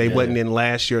I'm saying? They wasn't in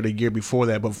last year or the year before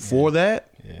that. But before that,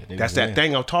 they that's was that in.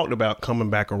 thing I talked about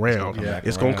coming back around.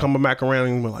 It's gonna come back around,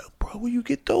 and we're like, bro, where you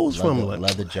get those from? Like,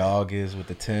 Leather joggers with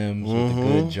the Timbs, with the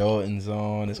good Jordans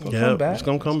on. It's gonna Yep, come back. it's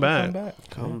gonna come back.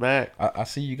 Come back. I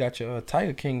see you got your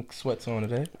Tiger King sweats on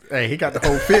today. Hey, he got the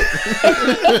whole fit.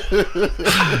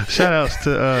 shout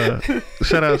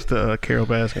outs to Carol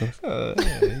Baskins.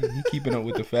 You keeping up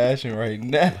with the fashion right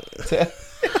now.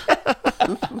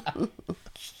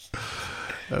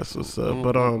 That's what's up.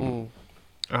 But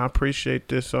I appreciate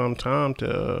this time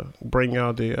to bring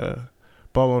y'all the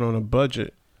Ball on a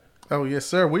Budget. Oh, yes,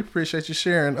 sir. We appreciate you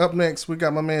sharing. Up next, we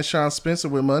got my man Sean Spencer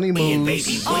with Money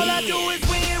Moves. All I do is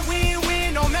win, win,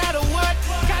 win, no matter what.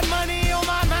 Got money on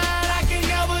my mind, I can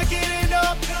never get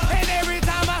enough. And every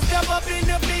time I step up in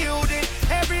the building,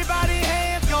 everybody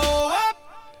hands go up.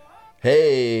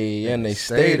 Hey, and they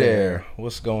stay there.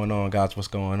 What's going on, guys? What's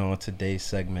going on? Today's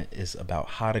segment is about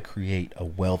how to create a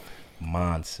wealth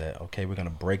mindset. Okay, we're going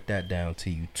to break that down to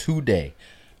you today.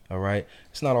 All right.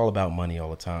 It's not all about money all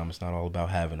the time. It's not all about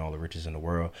having all the riches in the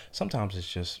world. Sometimes it's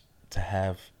just to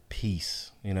have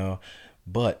peace,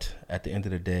 But at the end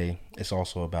of the day, it's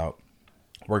also about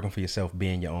working for yourself,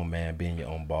 being your own man, being your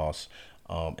own boss,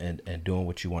 and doing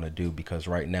what you want to do. Because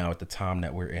right now, at the time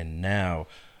that we're in now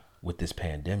with this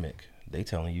pandemic, they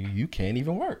telling you can't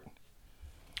even work.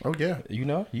 Oh, yeah.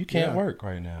 You can't work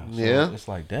right now. So Yeah. it's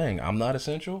like, dang, I'm not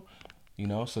essential.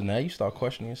 So now you start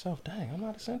questioning yourself. Dang, I'm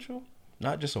not essential.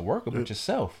 Not just a worker, but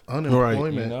yourself.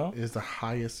 Unemployment is the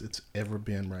highest it's ever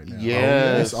been right now.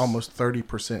 Yes. It's almost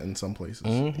 30% in some places.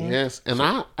 Yes, and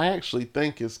I actually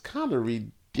think it's kind of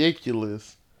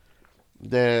ridiculous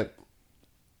that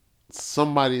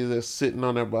somebody that's sitting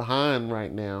on their behind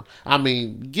right now, I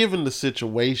mean, given the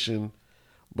situation,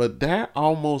 but they're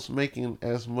almost making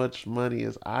as much money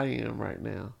as I am right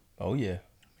now. Oh, yeah.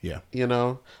 Yeah.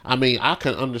 I mean, I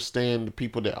can understand the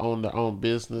people that own their own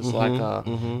business, like a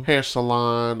hair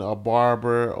salon, a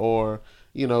barber, or,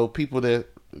 people that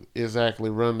exactly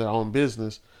run their own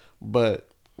business. But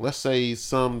let's say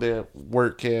some that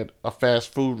work at a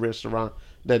fast food restaurant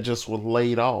that just was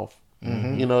laid off.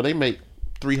 They make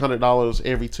 $300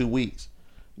 every 2 weeks.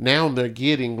 Now they're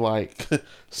getting like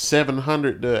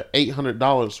 $700 to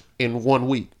 $800 in 1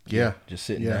 week. Yeah. Just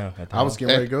sitting down at the I was house.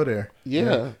 getting ready to go there.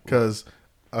 Yeah. Because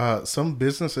some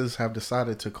businesses have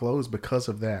decided to close because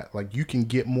of that. Like, you can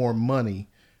get more money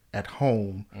at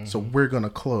home, so we're going to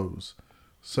close.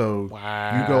 So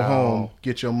you go home,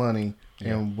 get your money,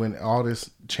 and when all this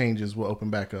changes, we'll open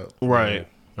back up. Right.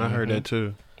 I heard that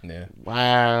too. Yeah.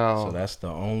 Wow. So that's the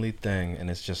only thing,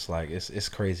 and it's just like it's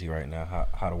crazy right now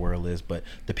how the world is. But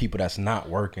the people that's not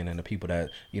working and the people that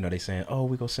they saying, oh,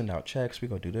 we go send out checks, we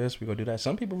go do this, we go do that.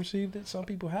 Some people received it, some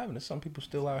people haven't. Some people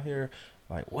still out here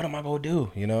like, what am I gonna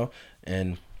do?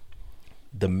 And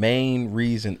the main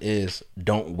reason is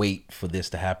don't wait for this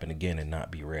to happen again and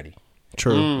not be ready.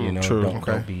 True. True.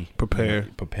 Don't be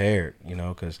prepared. Prepared.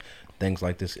 Because things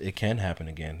like this, it can happen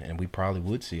again, and we probably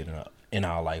would see it in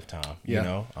our lifetime.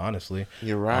 Honestly,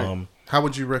 You're right. How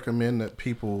would you recommend that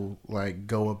people like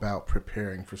go about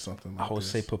preparing for something like this? I would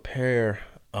say prepare.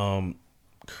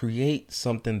 Create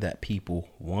something that people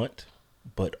want,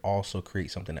 but also create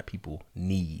something that people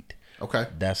need. Okay.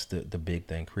 That's the big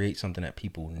thing. Create something that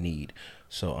people need.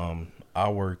 So I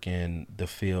work in the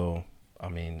field. I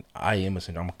mean, I'm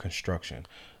a construction.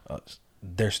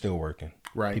 They're still working.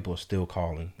 Right. People are still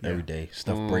calling every day.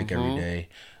 Stuff break every day.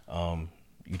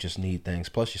 You just need things.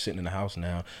 Plus, you're sitting in the house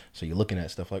now, so you're looking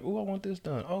at stuff like, oh, I want this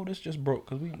done. Oh, this just broke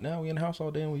because we in the house all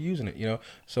day and we're using it.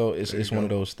 So it's one of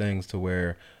those things to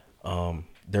where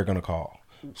they're gonna call.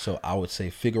 So I would say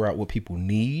figure out what people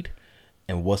need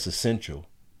and what's essential,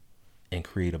 and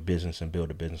create a business and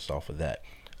build a business off of that.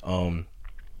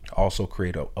 Also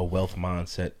create a wealth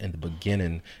mindset in the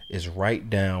beginning is write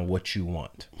down what you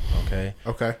want. Okay.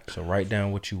 So write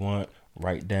down what you want.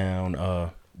 Write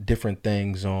down different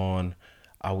things on,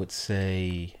 I would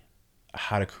say,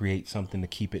 how to create something to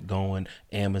keep it going.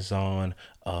 Amazon,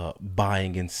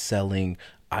 buying and selling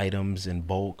items in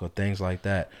bulk or things like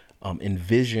that.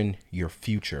 Envision your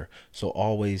future. So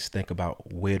always think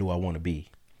about, where do I want to be?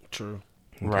 True.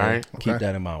 Okay? Right. Keep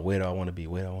that in mind. Where do I want to be?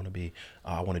 Where do I want to be?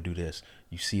 I want to do this.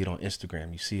 You see it on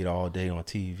Instagram. You see it all day on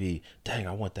TV. Dang,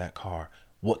 I want that car.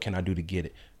 What can I do to get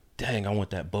it? Dang, I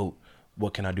want that boat.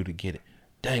 What can I do to get it?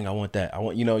 Dang, I want that.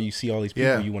 You see all these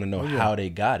people. Yeah. You want to know how they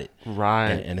got it.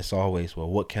 Right. And it's always, well,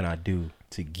 what can I do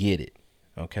to get it?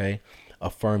 Okay.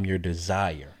 Affirm your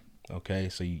desire. Okay.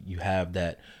 So you have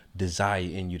that desire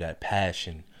in you, that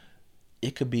passion.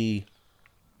 It could be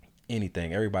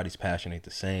anything. Everybody's passion ain't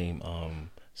the same.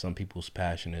 Some people's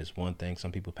passion is one thing.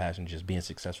 Some people's passion is just being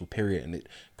successful, period. And it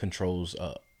controls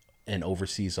and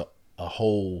oversees a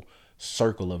whole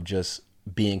circle of just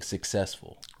being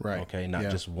successful. Right. Okay. Not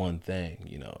just one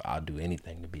thing. I'll do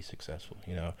anything to be successful.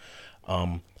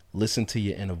 Listen to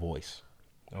your inner voice.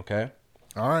 Okay.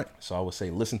 All right. So I would say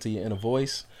listen to your inner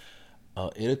voice.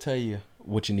 It'll tell you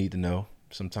what you need to know.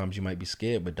 Sometimes you might be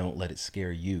scared, but don't let it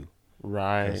scare you.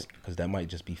 Right. Because that might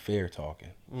just be fear talking.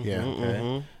 Yeah.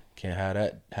 Okay. Can't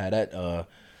have that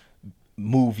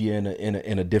move you in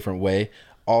a different way.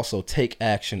 Also, take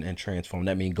action and transform.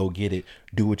 That means go get it.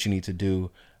 Do what you need to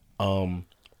do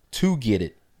to get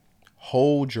it.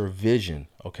 Hold your vision.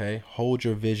 Okay. Hold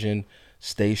your vision.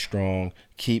 Stay strong.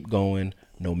 Keep going.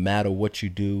 No matter what you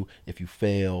do, if you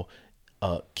fail,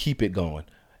 keep it going.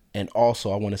 And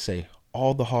also, I want to say,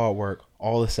 all the hard work,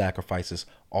 all the sacrifices,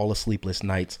 all the sleepless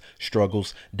nights,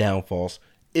 struggles, downfalls,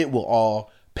 it will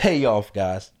all pay off,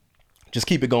 guys. Just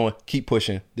keep it going. Keep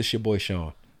pushing. This your boy,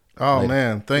 Sean. Oh, Later.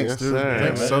 man. Thanks, Yes, dude. sir.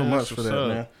 Thanks so Man, much that's for what's that, up.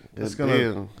 man. It's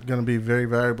It gonna be very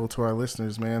valuable to our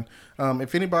listeners, man.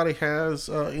 If anybody has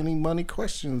any money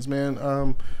questions,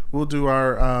 man, we'll do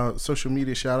our social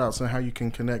media shout outs and how you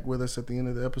can connect with us at the end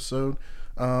of the episode.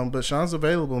 But Sean's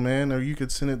available, man, or you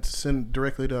could send it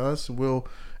directly to us. We'll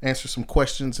answer some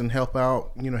questions and help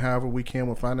out, however we can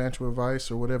with financial advice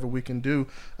or whatever we can do.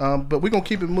 But we're gonna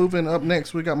keep it moving. Up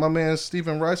next, we got my man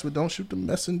Stephen Rice with "Don't Shoot the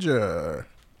Messenger."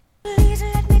 Please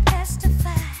let me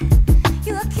testify.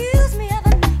 You accuse me of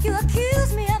a, you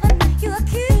accuse me of a, you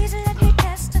accuse, let me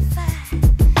testify.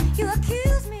 You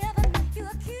accuse me of a, you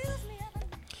accuse me of a.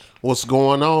 What's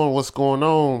going on? What's going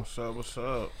on? What's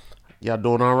up? Y'all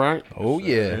doing all right? Oh,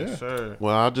 yeah. Yes, sir.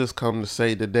 Well, I just come to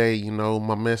say today,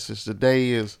 my message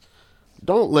today is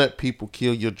don't let people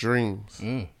kill your dreams.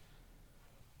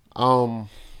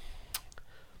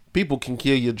 People can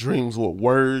kill your dreams with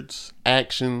words,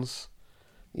 actions,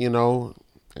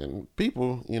 and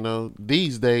people,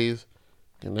 these days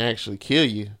can actually kill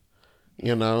you.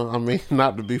 I mean,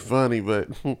 not to be funny, but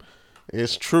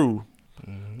it's true.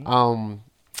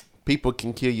 People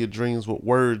can kill your dreams with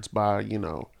words by,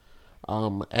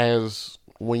 as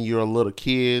when you're a little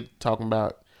kid talking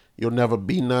about you'll never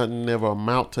be nothing, never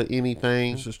amount to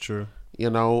anything. This is true.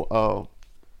 You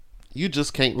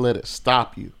just can't let it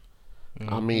stop you.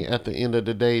 I mean, at the end of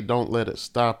the day, don't let it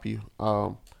stop you.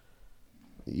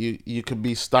 You could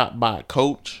be stopped by a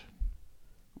coach,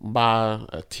 by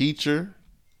a teacher.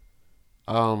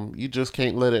 You just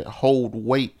can't let it hold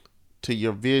weight to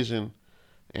your vision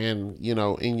and, you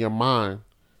know, in your mind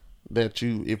that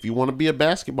if you want to be a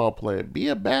basketball player, be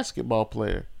a basketball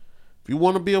player. If you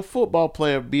want to be a football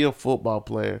player, be a football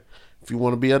player. If you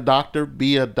want to be a doctor,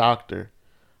 be a doctor.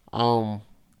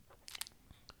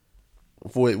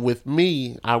 With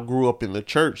me, I grew up in the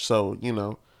church, so, you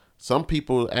know, some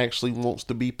people actually wants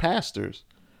to be pastors,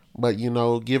 but, you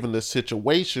know, given the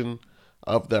situation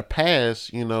of their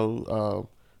past, you know,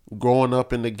 growing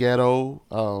up in the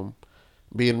ghetto,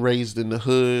 being raised in the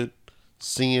hood,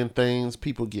 seeing things,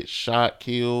 people get shot,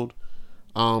 killed,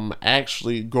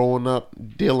 actually growing up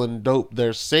dealing dope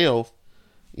theirself,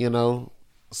 you know,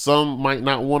 some might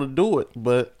not want to do it,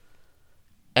 but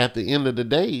at the end of the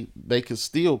day, they could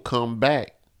still come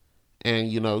back and,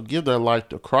 you know, give their life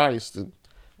to Christ and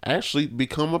actually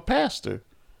become a pastor,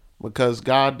 because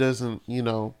God doesn't, you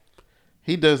know,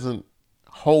 he doesn't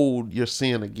hold your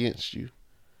sin against you.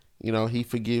 You know, he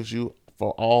forgives you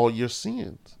for all your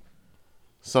sins.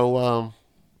 So,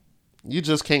 you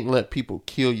just can't let people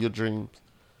kill your dreams.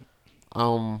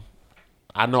 I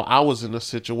know I was in a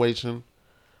situation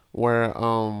where,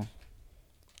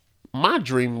 my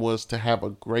dream was to have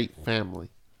a great family.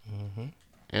 Mm-hmm.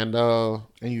 And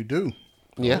you do.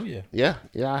 Yeah, Oh, yeah.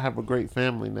 yeah. I have a great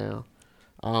family now.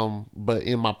 But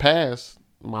in my past,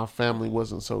 my family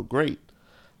wasn't so great.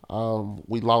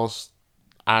 We lost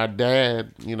our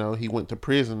dad. You know, he went to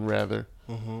prison rather,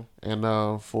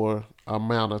 and for an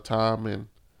amount of time, and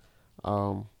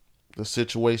the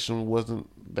situation wasn't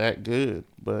that good.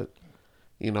 But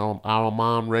you know, our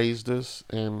mom raised us,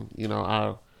 and you know,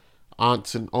 our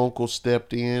aunts and uncles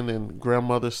stepped in, and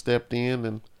grandmother stepped in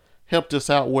and helped us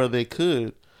out where they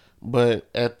could.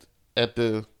 But that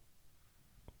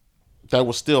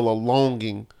was still a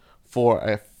longing for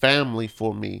a family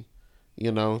for me,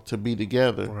 you know, to be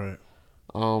together. Right.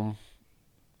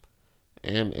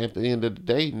 And at the end of the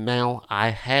day, now I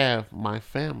have my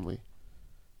family.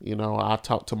 You know, I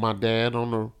talk to my dad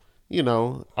on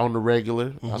the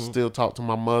regular. I still talk to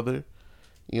my mother,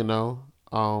 you know,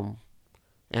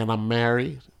 and I'm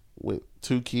married with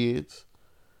 2 kids.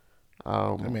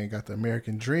 That man got the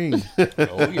American dream.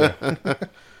 Oh yeah.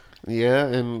 Yeah,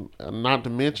 and not to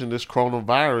mention this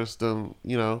coronavirus done,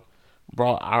 you know,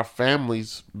 brought our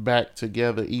families back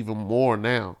together even more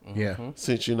now. Yeah.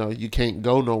 Since, you know, you can't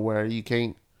go nowhere, you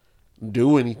can't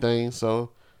do anything, so,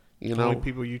 you The only know.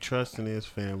 people you trust in is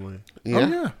family. Yeah. Oh,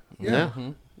 yeah. Yeah.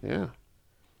 Mm-hmm. Yeah.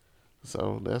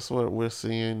 So that's what we're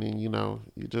seeing, and, you know,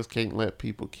 you just can't let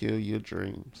people kill your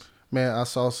dreams. Man, I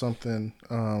saw something.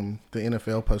 The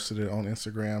NFL posted it on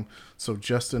Instagram. So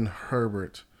Justin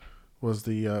Herbert was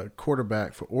the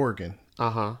quarterback for Oregon.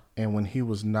 Uh-huh. And when he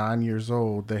was 9 years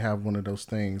old, they have one of those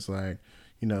things like,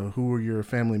 you know, who are your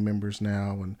family members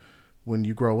now? And when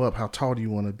you grow up, how tall do you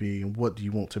want to be? And what do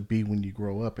you want to be when you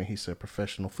grow up? And he said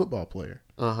professional football player.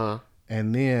 Uh-huh.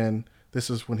 And then this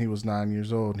is when he was 9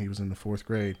 years old and he was in the 4th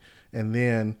grade. And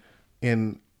then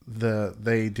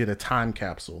they did a time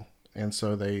capsule. And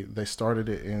so they started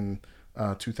it in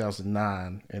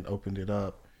 2009 and opened it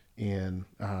up in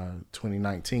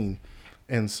 2019.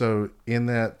 And so in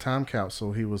that time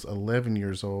capsule, he was 11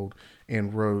 years old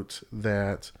and wrote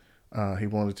that he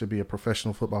wanted to be a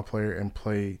professional football player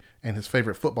and his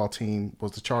favorite football team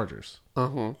was the Chargers.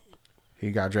 Uh-huh.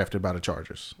 He got drafted by the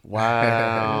Chargers.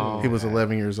 Wow. He was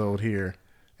 11 years old here,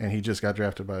 and he just got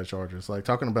drafted by the Chargers. Like,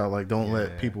 talking about, like, don't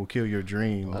let people kill your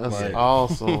dream. That's Like,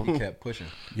 awesome. He kept pushing.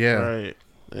 yeah. Right.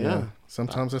 Yeah.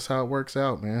 Sometimes that's how it works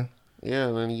out, man. Yeah,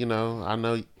 and you know, I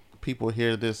know people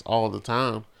hear this all the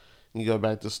time. You go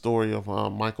back to the story of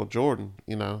Michael Jordan,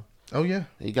 you know. Oh, yeah.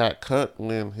 He got cut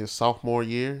when his sophomore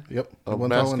year Yep. of One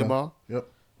tall enough. basketball. Yep.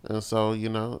 And so, you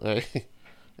know,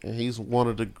 and he's one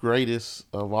of the greatest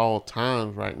of all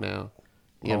times right now.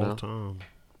 You All know. time.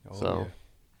 Oh, So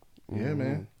Yeah,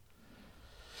 man.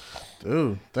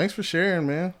 Dude, thanks for sharing,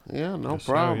 man. yeah, no Yes,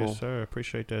 sir. problem. Yes, sir.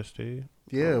 Appreciate that, Steve.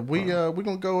 Yeah, we're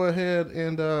gonna go ahead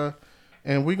and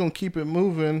we're gonna keep it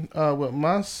moving with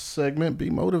my segment, Be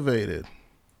Motivated.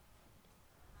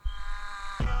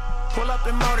 Pull up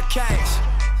in motorcades.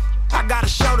 I got a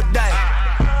show today.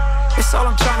 It's all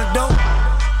I'm trying to do.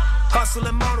 Hustle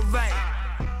and motivate.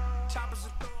 Choppers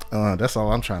are That's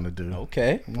all I'm trying to do.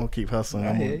 Okay. I'm gonna keep hustling.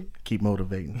 I'm gonna keep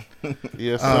motivating.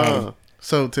 Yes, sir.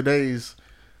 So today's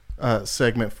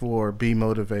segment for Be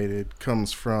Motivated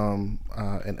comes from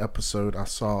an episode I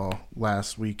saw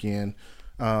last weekend.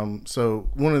 So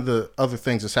one of the other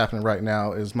things that's happening right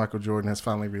now is Michael Jordan has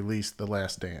finally released The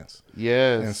Last Dance.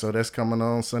 Yes. And so that's coming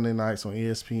on Sunday nights on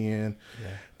ESPN. Yeah.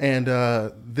 And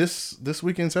this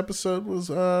weekend's episode was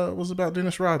about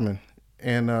Dennis Rodman.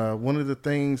 And one of the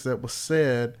things that was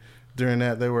said during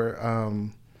that, they were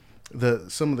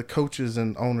some of the coaches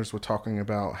and owners were talking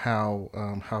about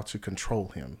how to control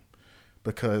him,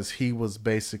 because he was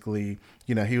basically,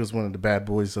 he was one of the bad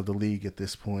boys of the league at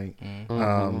this point.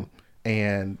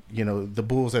 And the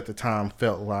Bulls at the time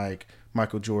felt like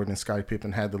Michael Jordan and Scottie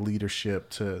Pippen had the leadership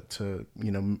to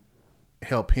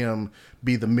help him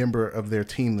be the member of their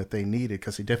team that they needed,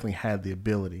 because he definitely had the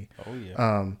ability. Oh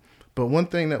yeah. But one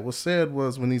thing that was said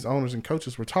was, when these owners and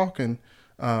coaches were talking,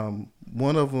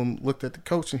 one of them looked at the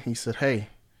coach and he said, "Hey,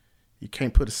 you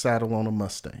can't put a saddle on a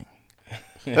Mustang."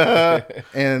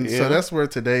 And so that's where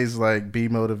today's like be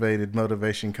motivated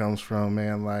motivation comes from,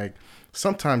 man. Like,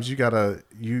 sometimes you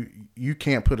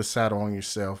can't put a saddle on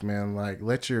yourself, man. Like,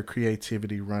 let your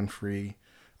creativity run free,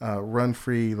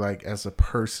 like as a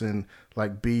person,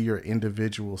 like be your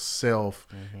individual self,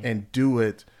 and do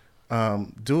it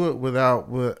without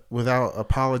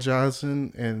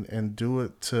apologizing, and do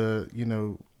it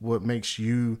to, what makes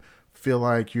you feel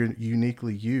like you're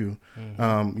uniquely you.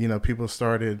 People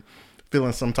started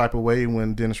feeling some type of way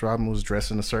when Dennis Rodman was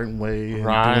dressing a certain way and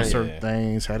doing certain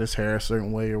things, had his hair a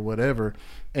certain way or whatever.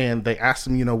 And they asked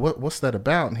him, what's that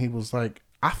about? And he was like,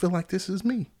 I feel like this is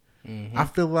me. I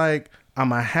feel like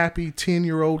I'm a happy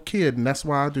 10-year-old kid, and that's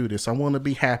why I do this. I want to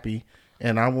be happy,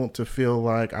 and I want to feel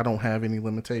like I don't have any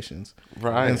limitations.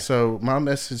 Right. And so my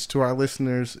message to our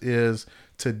listeners is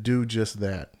to do just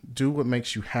that. Do what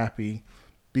makes you happy.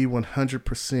 Be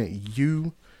 100%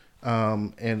 you,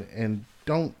 and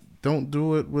don't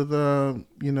do it with do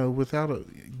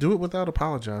it without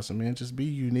apologizing, man. Just be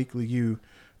uniquely you,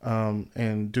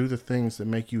 and do the things that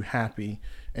make you happy,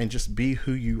 and just be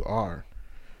who you are.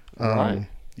 Right.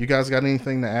 You guys got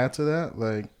anything to add to that?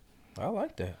 Like, I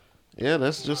like that. Yeah,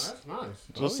 that's just That's nice.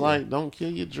 just like don't kill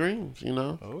your dreams.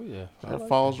 Oh yeah. That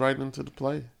falls right into the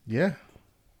play. Yeah.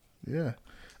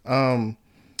 Man,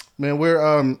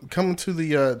 we're coming to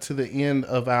the end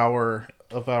of our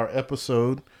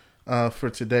episode for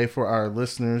today for our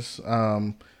listeners.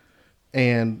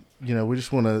 And we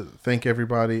just want to thank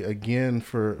everybody again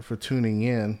for tuning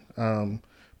in.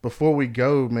 Before we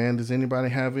go, man, does anybody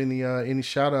have any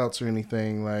shout outs or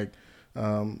anything, like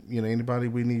anybody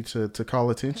we need to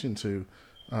call attention to?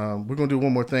 We're gonna do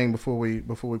one more thing before we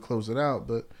close it out,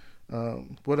 but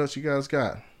what else you guys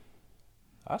got?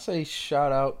 I say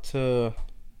shout out to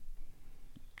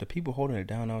the people holding it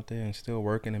down out there and still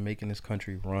working and making this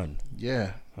country run.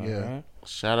 Yeah. Right?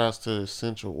 Shout outs to the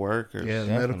essential workers. Yeah,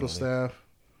 the medical staff.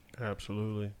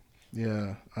 Absolutely.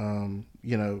 Yeah.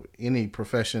 Any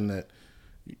profession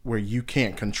where you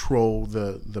can't control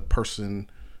the person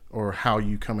or how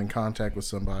you come in contact with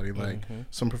somebody. Like,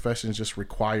 some professions just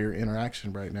require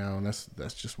interaction right now, and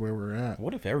that's just where we're at.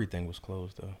 What if everything was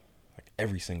closed though? Like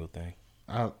every single thing.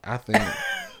 I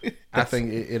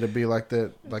think it'd be like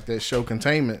that show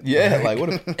Containment. Yeah, like what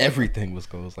if everything was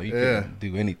closed? Like you couldn't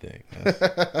do anything.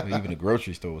 Even the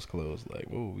grocery store was closed. Like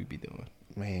what would we be doing?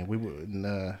 Man, we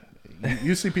wouldn't.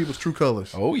 You see people's true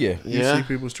colors. Oh yeah. You see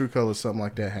people's true colors. Something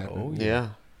like that happen. Oh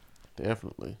Yeah,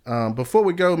 definitely. Before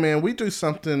we go, man, we do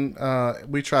something.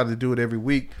 We try to do it every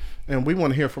week, and we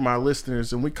want to hear from our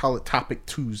listeners, and we call it Topic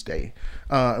Tuesday.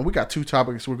 And we got 2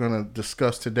 topics we're going to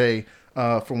discuss today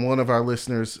from one of our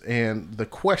listeners, and the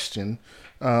question,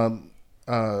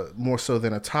 more so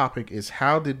than a topic, is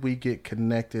how did we get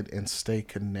connected and stay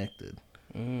connected?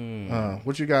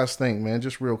 What you guys think, man?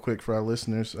 Just real quick for our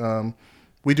listeners.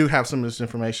 We do have some of this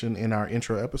information in our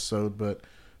intro episode, but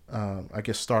I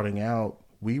guess starting out,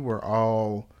 we were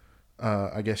all,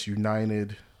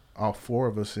 united, all 4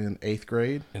 of us in 8th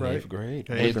grade, right? 8th grade.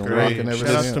 We've been rocking ever Shout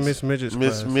out since. to Miss Midget's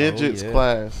Miss class. Midget's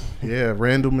class. Yeah,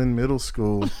 Randleman Middle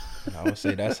School. I would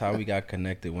say that's how we got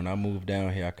connected. When I moved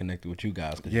down here, I connected with you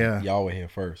guys because y'all were here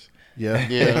first. Yeah.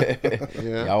 Yeah.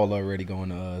 Y'all were already going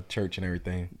to church and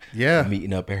everything. Yeah.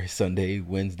 Meeting up every Sunday,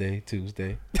 Wednesday,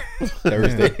 Tuesday,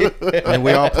 Thursday. And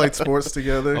we all played sports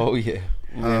together. Oh yeah.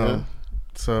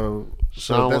 So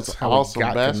Sean that's was how awesome we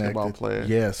got basketball connected. player.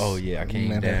 Yes. Oh yeah, I came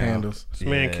Man, down. had handles. This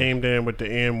man came down with the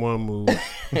N1 move.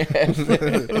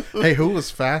 Hey, who was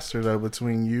faster though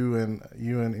between you and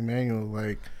Emmanuel?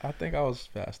 Like, I think I was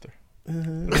faster.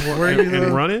 were you And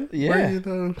though? running? Yeah. Were you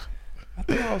though? I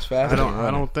think I was faster.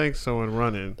 I don't think so in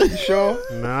running. You sure?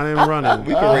 Not in running.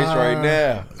 We can race right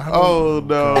now. Oh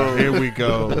no! Here we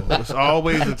go. It's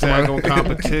always a tag on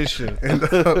competition. End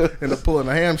up pulling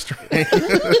a hamstring.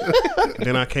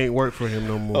 Then I can't work for him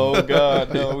no more. Oh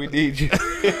God, no, we need you.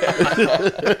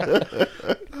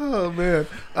 Oh man.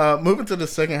 Moving to the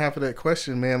second half of that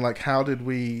question, man. Like, how did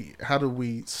we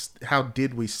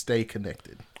stay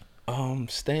connected?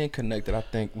 Staying connected. I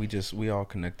think we all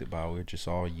connected by we're just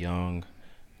all young,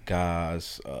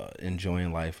 guys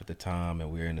enjoying life at the time,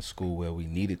 and we were in a school where we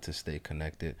needed to stay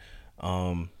connected.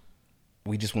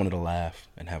 We just wanted to laugh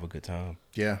and have a good time.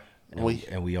 Yeah.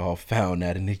 And we all found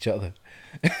that in each other.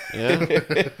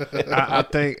 Yeah.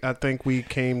 I think we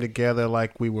came together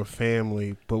like we were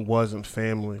family, but wasn't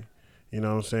family. You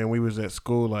know what I'm saying? We was at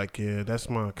school like, yeah, that's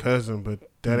my cousin, but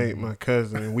that ain't my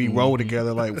cousin. And we roll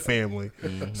together like family.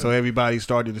 So everybody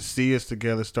started to see us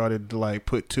together, started to like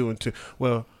put two and two.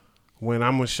 Well, when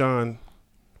I'm with Sean,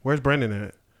 where's Brendan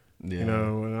at? Yeah. You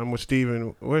know, when I'm with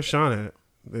Steven, where's Sean at?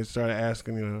 They started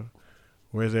asking, you know,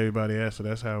 where's everybody at? So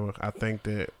that's how I think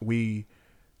that we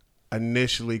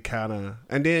initially kind of,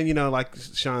 and then, you know, like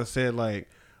Sean said, like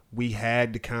we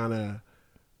had to kind of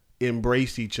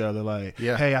embrace each other. Like,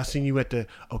 Yeah. hey, I seen you at the,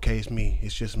 okay, it's me.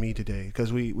 It's just me today.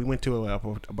 Because we went to a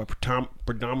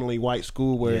predominantly white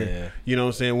school where, Yeah. you know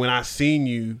what I'm saying, when I seen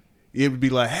you, it would be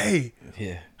like, hey,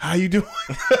 Yeah. how you doing?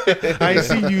 I ain't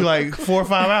seen you like 4 or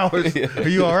 5 hours. Are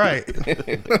you all right?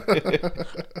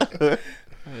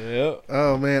 Yep.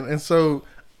 Oh man, and so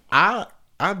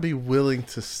I'd be willing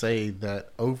to say that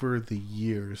over the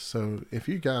years. So if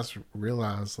you guys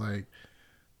realize, like,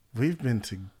 we've been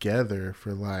together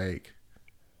for like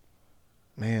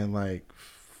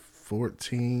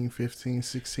 14, 15,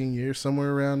 16 years,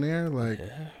 somewhere around there. Like,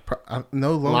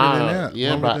 no longer than that.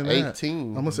 Yeah, Longer about than that.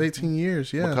 18. Almost 18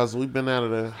 years. Yeah, Because we've been out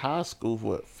of the high school for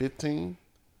what, 15?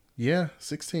 yeah,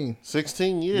 16.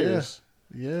 16 years.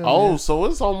 Yeah. Oh, man. so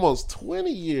it's almost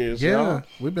 20 years. Yeah, y'all.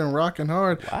 we've been rocking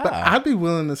hard. But Wow. I'd be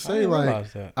willing to say, didn't like,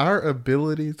 realize that. our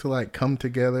ability to like come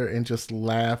together and just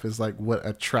laugh is like what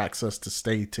attracts us to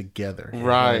stay together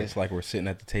Right. It's like we're sitting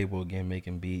at the table again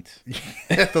making beats,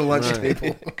 at the lunch Right.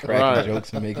 table. cracking Right.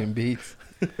 jokes and making beats.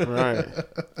 Right.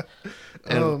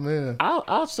 Oh man.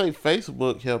 I'll say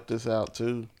Facebook helped us out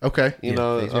too. Okay. You Yeah,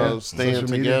 know, Facebook. staying Social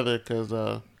media. together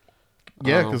because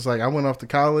Yeah, because like I went off to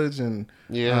college and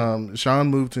Yeah. Sean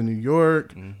moved to New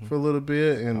York for a little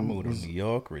bit and I moved to New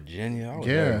York, Virginia. I was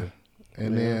yeah, everywhere.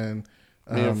 and then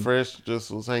me and Fresh just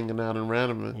was hanging out in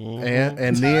Randoman.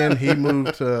 and then he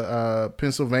moved to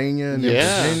Pennsylvania and then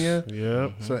Yeah. Virginia.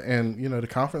 Yep. So and you know the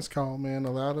conference call, man,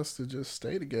 allowed us to just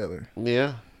stay together.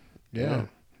 Yeah. Yeah.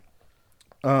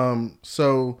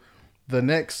 So the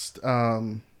next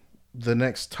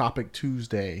topic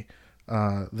Tuesday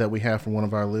that we have from one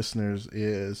of our listeners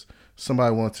is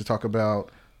somebody wants to talk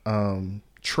about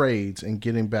trades and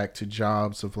getting back to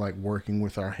jobs of like working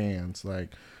with our hands. Like,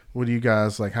 what do you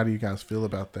guys like? How do you guys feel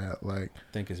about that? Like,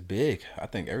 I think it's big. I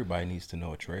think everybody needs to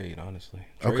know a trade, honestly.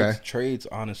 Okay. Trades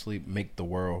honestly make the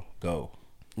world go.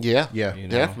 Yeah. Yeah. You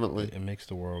know? Definitely. It makes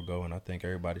the world go, and I think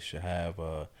everybody should have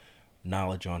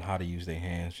knowledge on how to use their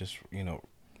hands. Just, you know,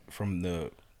 from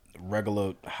the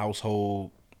regular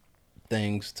household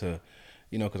things to,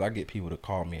 you know, because I get people to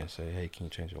call me and say, "Hey, can you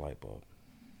change your light bulb?"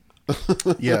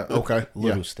 yeah, okay,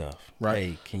 Little yeah, stuff. Right.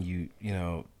 Hey, can you, you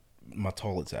know, my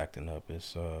toilet's acting up.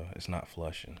 It's not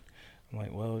flushing. I'm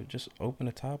like, well, just open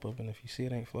the top up, and if you see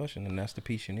it ain't flushing, then that's the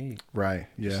piece you need. right,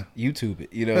 yeah, YouTube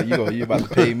it. You know, you about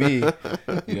to pay me,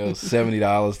 you know,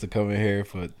 $70 to come in here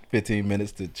for 15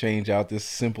 minutes to change out this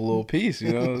simple little piece.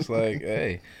 You know, it's like,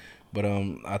 hey, but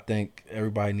I think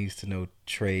everybody needs to know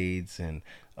trades and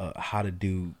how to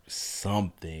do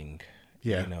something.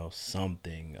 Yeah. You know,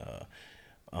 something.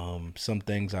 Some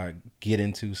things I get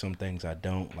into, some things I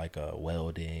don't, like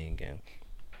welding, and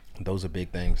those are big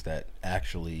things that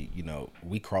actually, you know,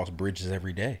 we cross bridges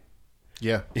every day.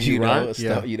 yeah, You know, Right.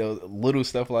 stuff, Yeah. you know, little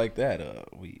stuff like that.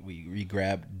 We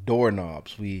grab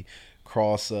doorknobs, we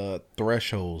cross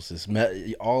thresholds.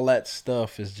 All that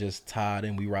stuff is just tied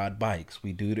in. We ride bikes,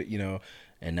 we do that, you know,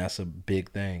 and that's a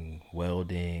big thing.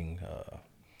 Welding,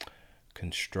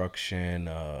 construction.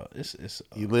 It's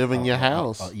You live in your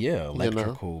house. yeah, you know?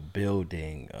 electrical,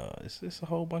 building. It's a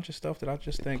whole bunch of stuff that I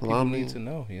just think people Plumbing. need to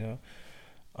know. You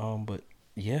know, but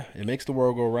yeah, it makes the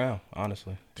world go round.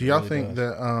 Honestly, Do It y'all really think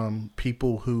does. that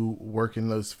people who work in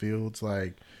those fields,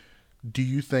 like, do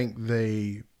you think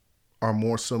they are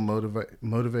more so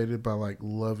motivated by like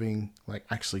loving, like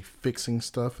actually fixing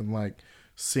stuff and like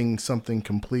seeing something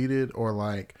completed, or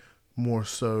like more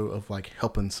so of like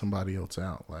helping somebody else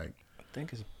out? Like, I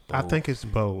think it's. I think it's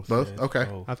both. both? Yeah, it's Okay.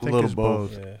 both. I think Little it's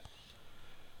both. both. Yeah.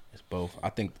 It's both. I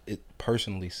think it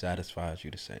personally satisfies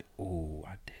you to say, "Ooh,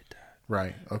 I did that."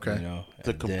 Right. Okay. You know, To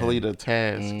and then complete a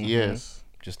task. Mhm. Yes.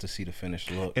 just to see the finished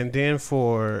look. And then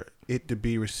for it to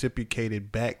be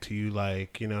reciprocated back to you,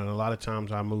 like, you know, a lot of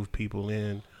times I move people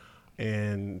in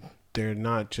and they're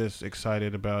not just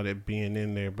excited about it being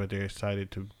in there, but they're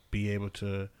excited to be able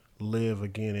to live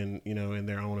again in, you know, in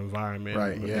their own environment.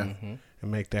 Right, yeah. Mm-hmm.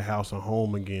 And make their house a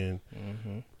home again.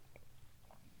 Mm-hmm.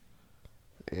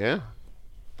 Yeah.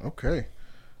 Okay,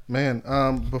 man.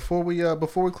 Before we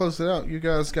close it out, you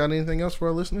guys got anything else for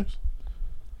our listeners?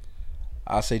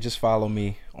 I say just follow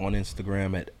me on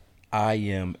Instagram at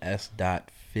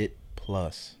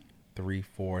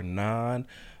ims.fitplus349.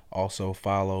 Also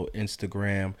follow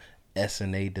Instagram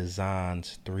SNA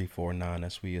Designs 349.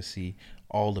 That's where you'll see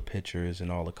all the pictures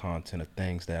and all the content of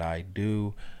things that I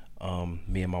do.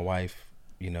 Me and my wife,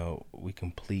 we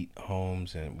complete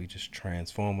homes and we just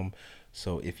transform them.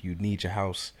 So if you need your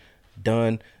house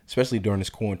done, especially during this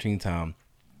quarantine time,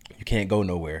 you can't go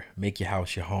nowhere. Make your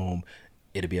house your home.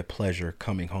 It'll be a pleasure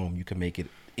coming home. You can make it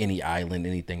any island,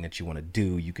 anything that you want to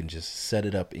do. You can just set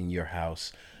it up in your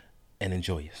house and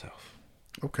enjoy yourself.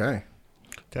 Okay.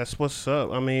 That's what's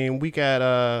up. I mean, we got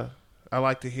I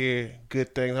like to hear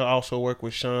good things. I also work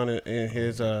with Sean in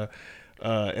his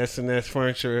SNS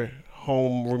Furniture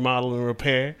Home Remodel and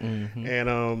Repair. Mm-hmm. And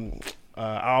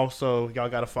I also, y'all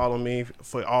got to follow me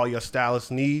for all your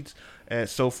stylist needs at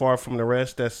So Far From The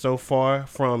Rest. That's So Far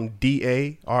From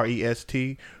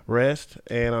DAREST Rest.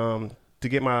 And to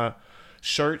get my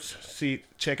shirts,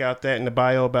 check out that in the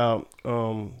bio about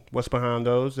what's behind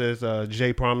those. There's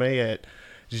J Prame at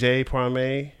J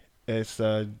Prame. It's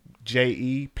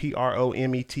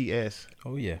JEPROMETS.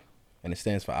 Oh yeah, and it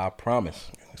stands for I Promise.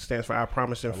 It stands for I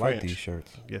Promise in I French. like these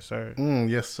shirts. Yes, sir.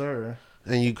 Yes, sir.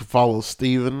 And you can follow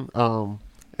Steven at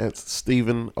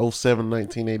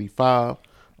Steven071985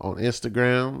 on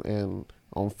Instagram and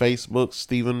on Facebook,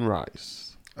 Steven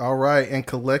Rice. All right, and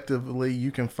collectively,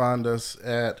 you can find us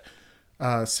at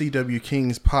CW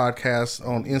Kings Podcast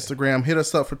on Instagram. Hit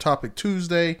us up for Topic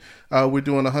Tuesday. We're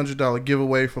doing a $100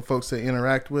 giveaway for folks that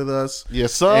interact with us.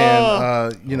 Yes, sir.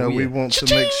 And we want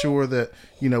to make sure that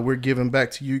we're giving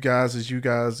back to you guys as you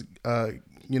guys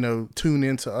tune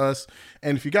into us.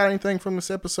 And if you got anything from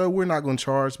this episode, we're not going to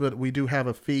charge, but we do have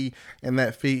a fee, and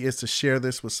that fee is to share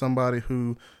this with somebody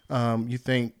who you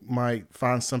think might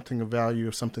find something of value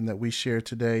or something that we share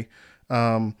today.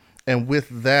 And with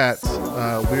that,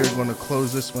 we're going to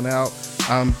close this one out.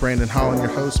 I'm Brandon Holland, your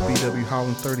host, BW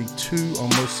Holland 32 on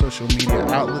most social media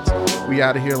outlets. We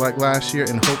out of here like last year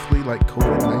and hopefully like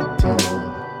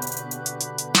COVID-19.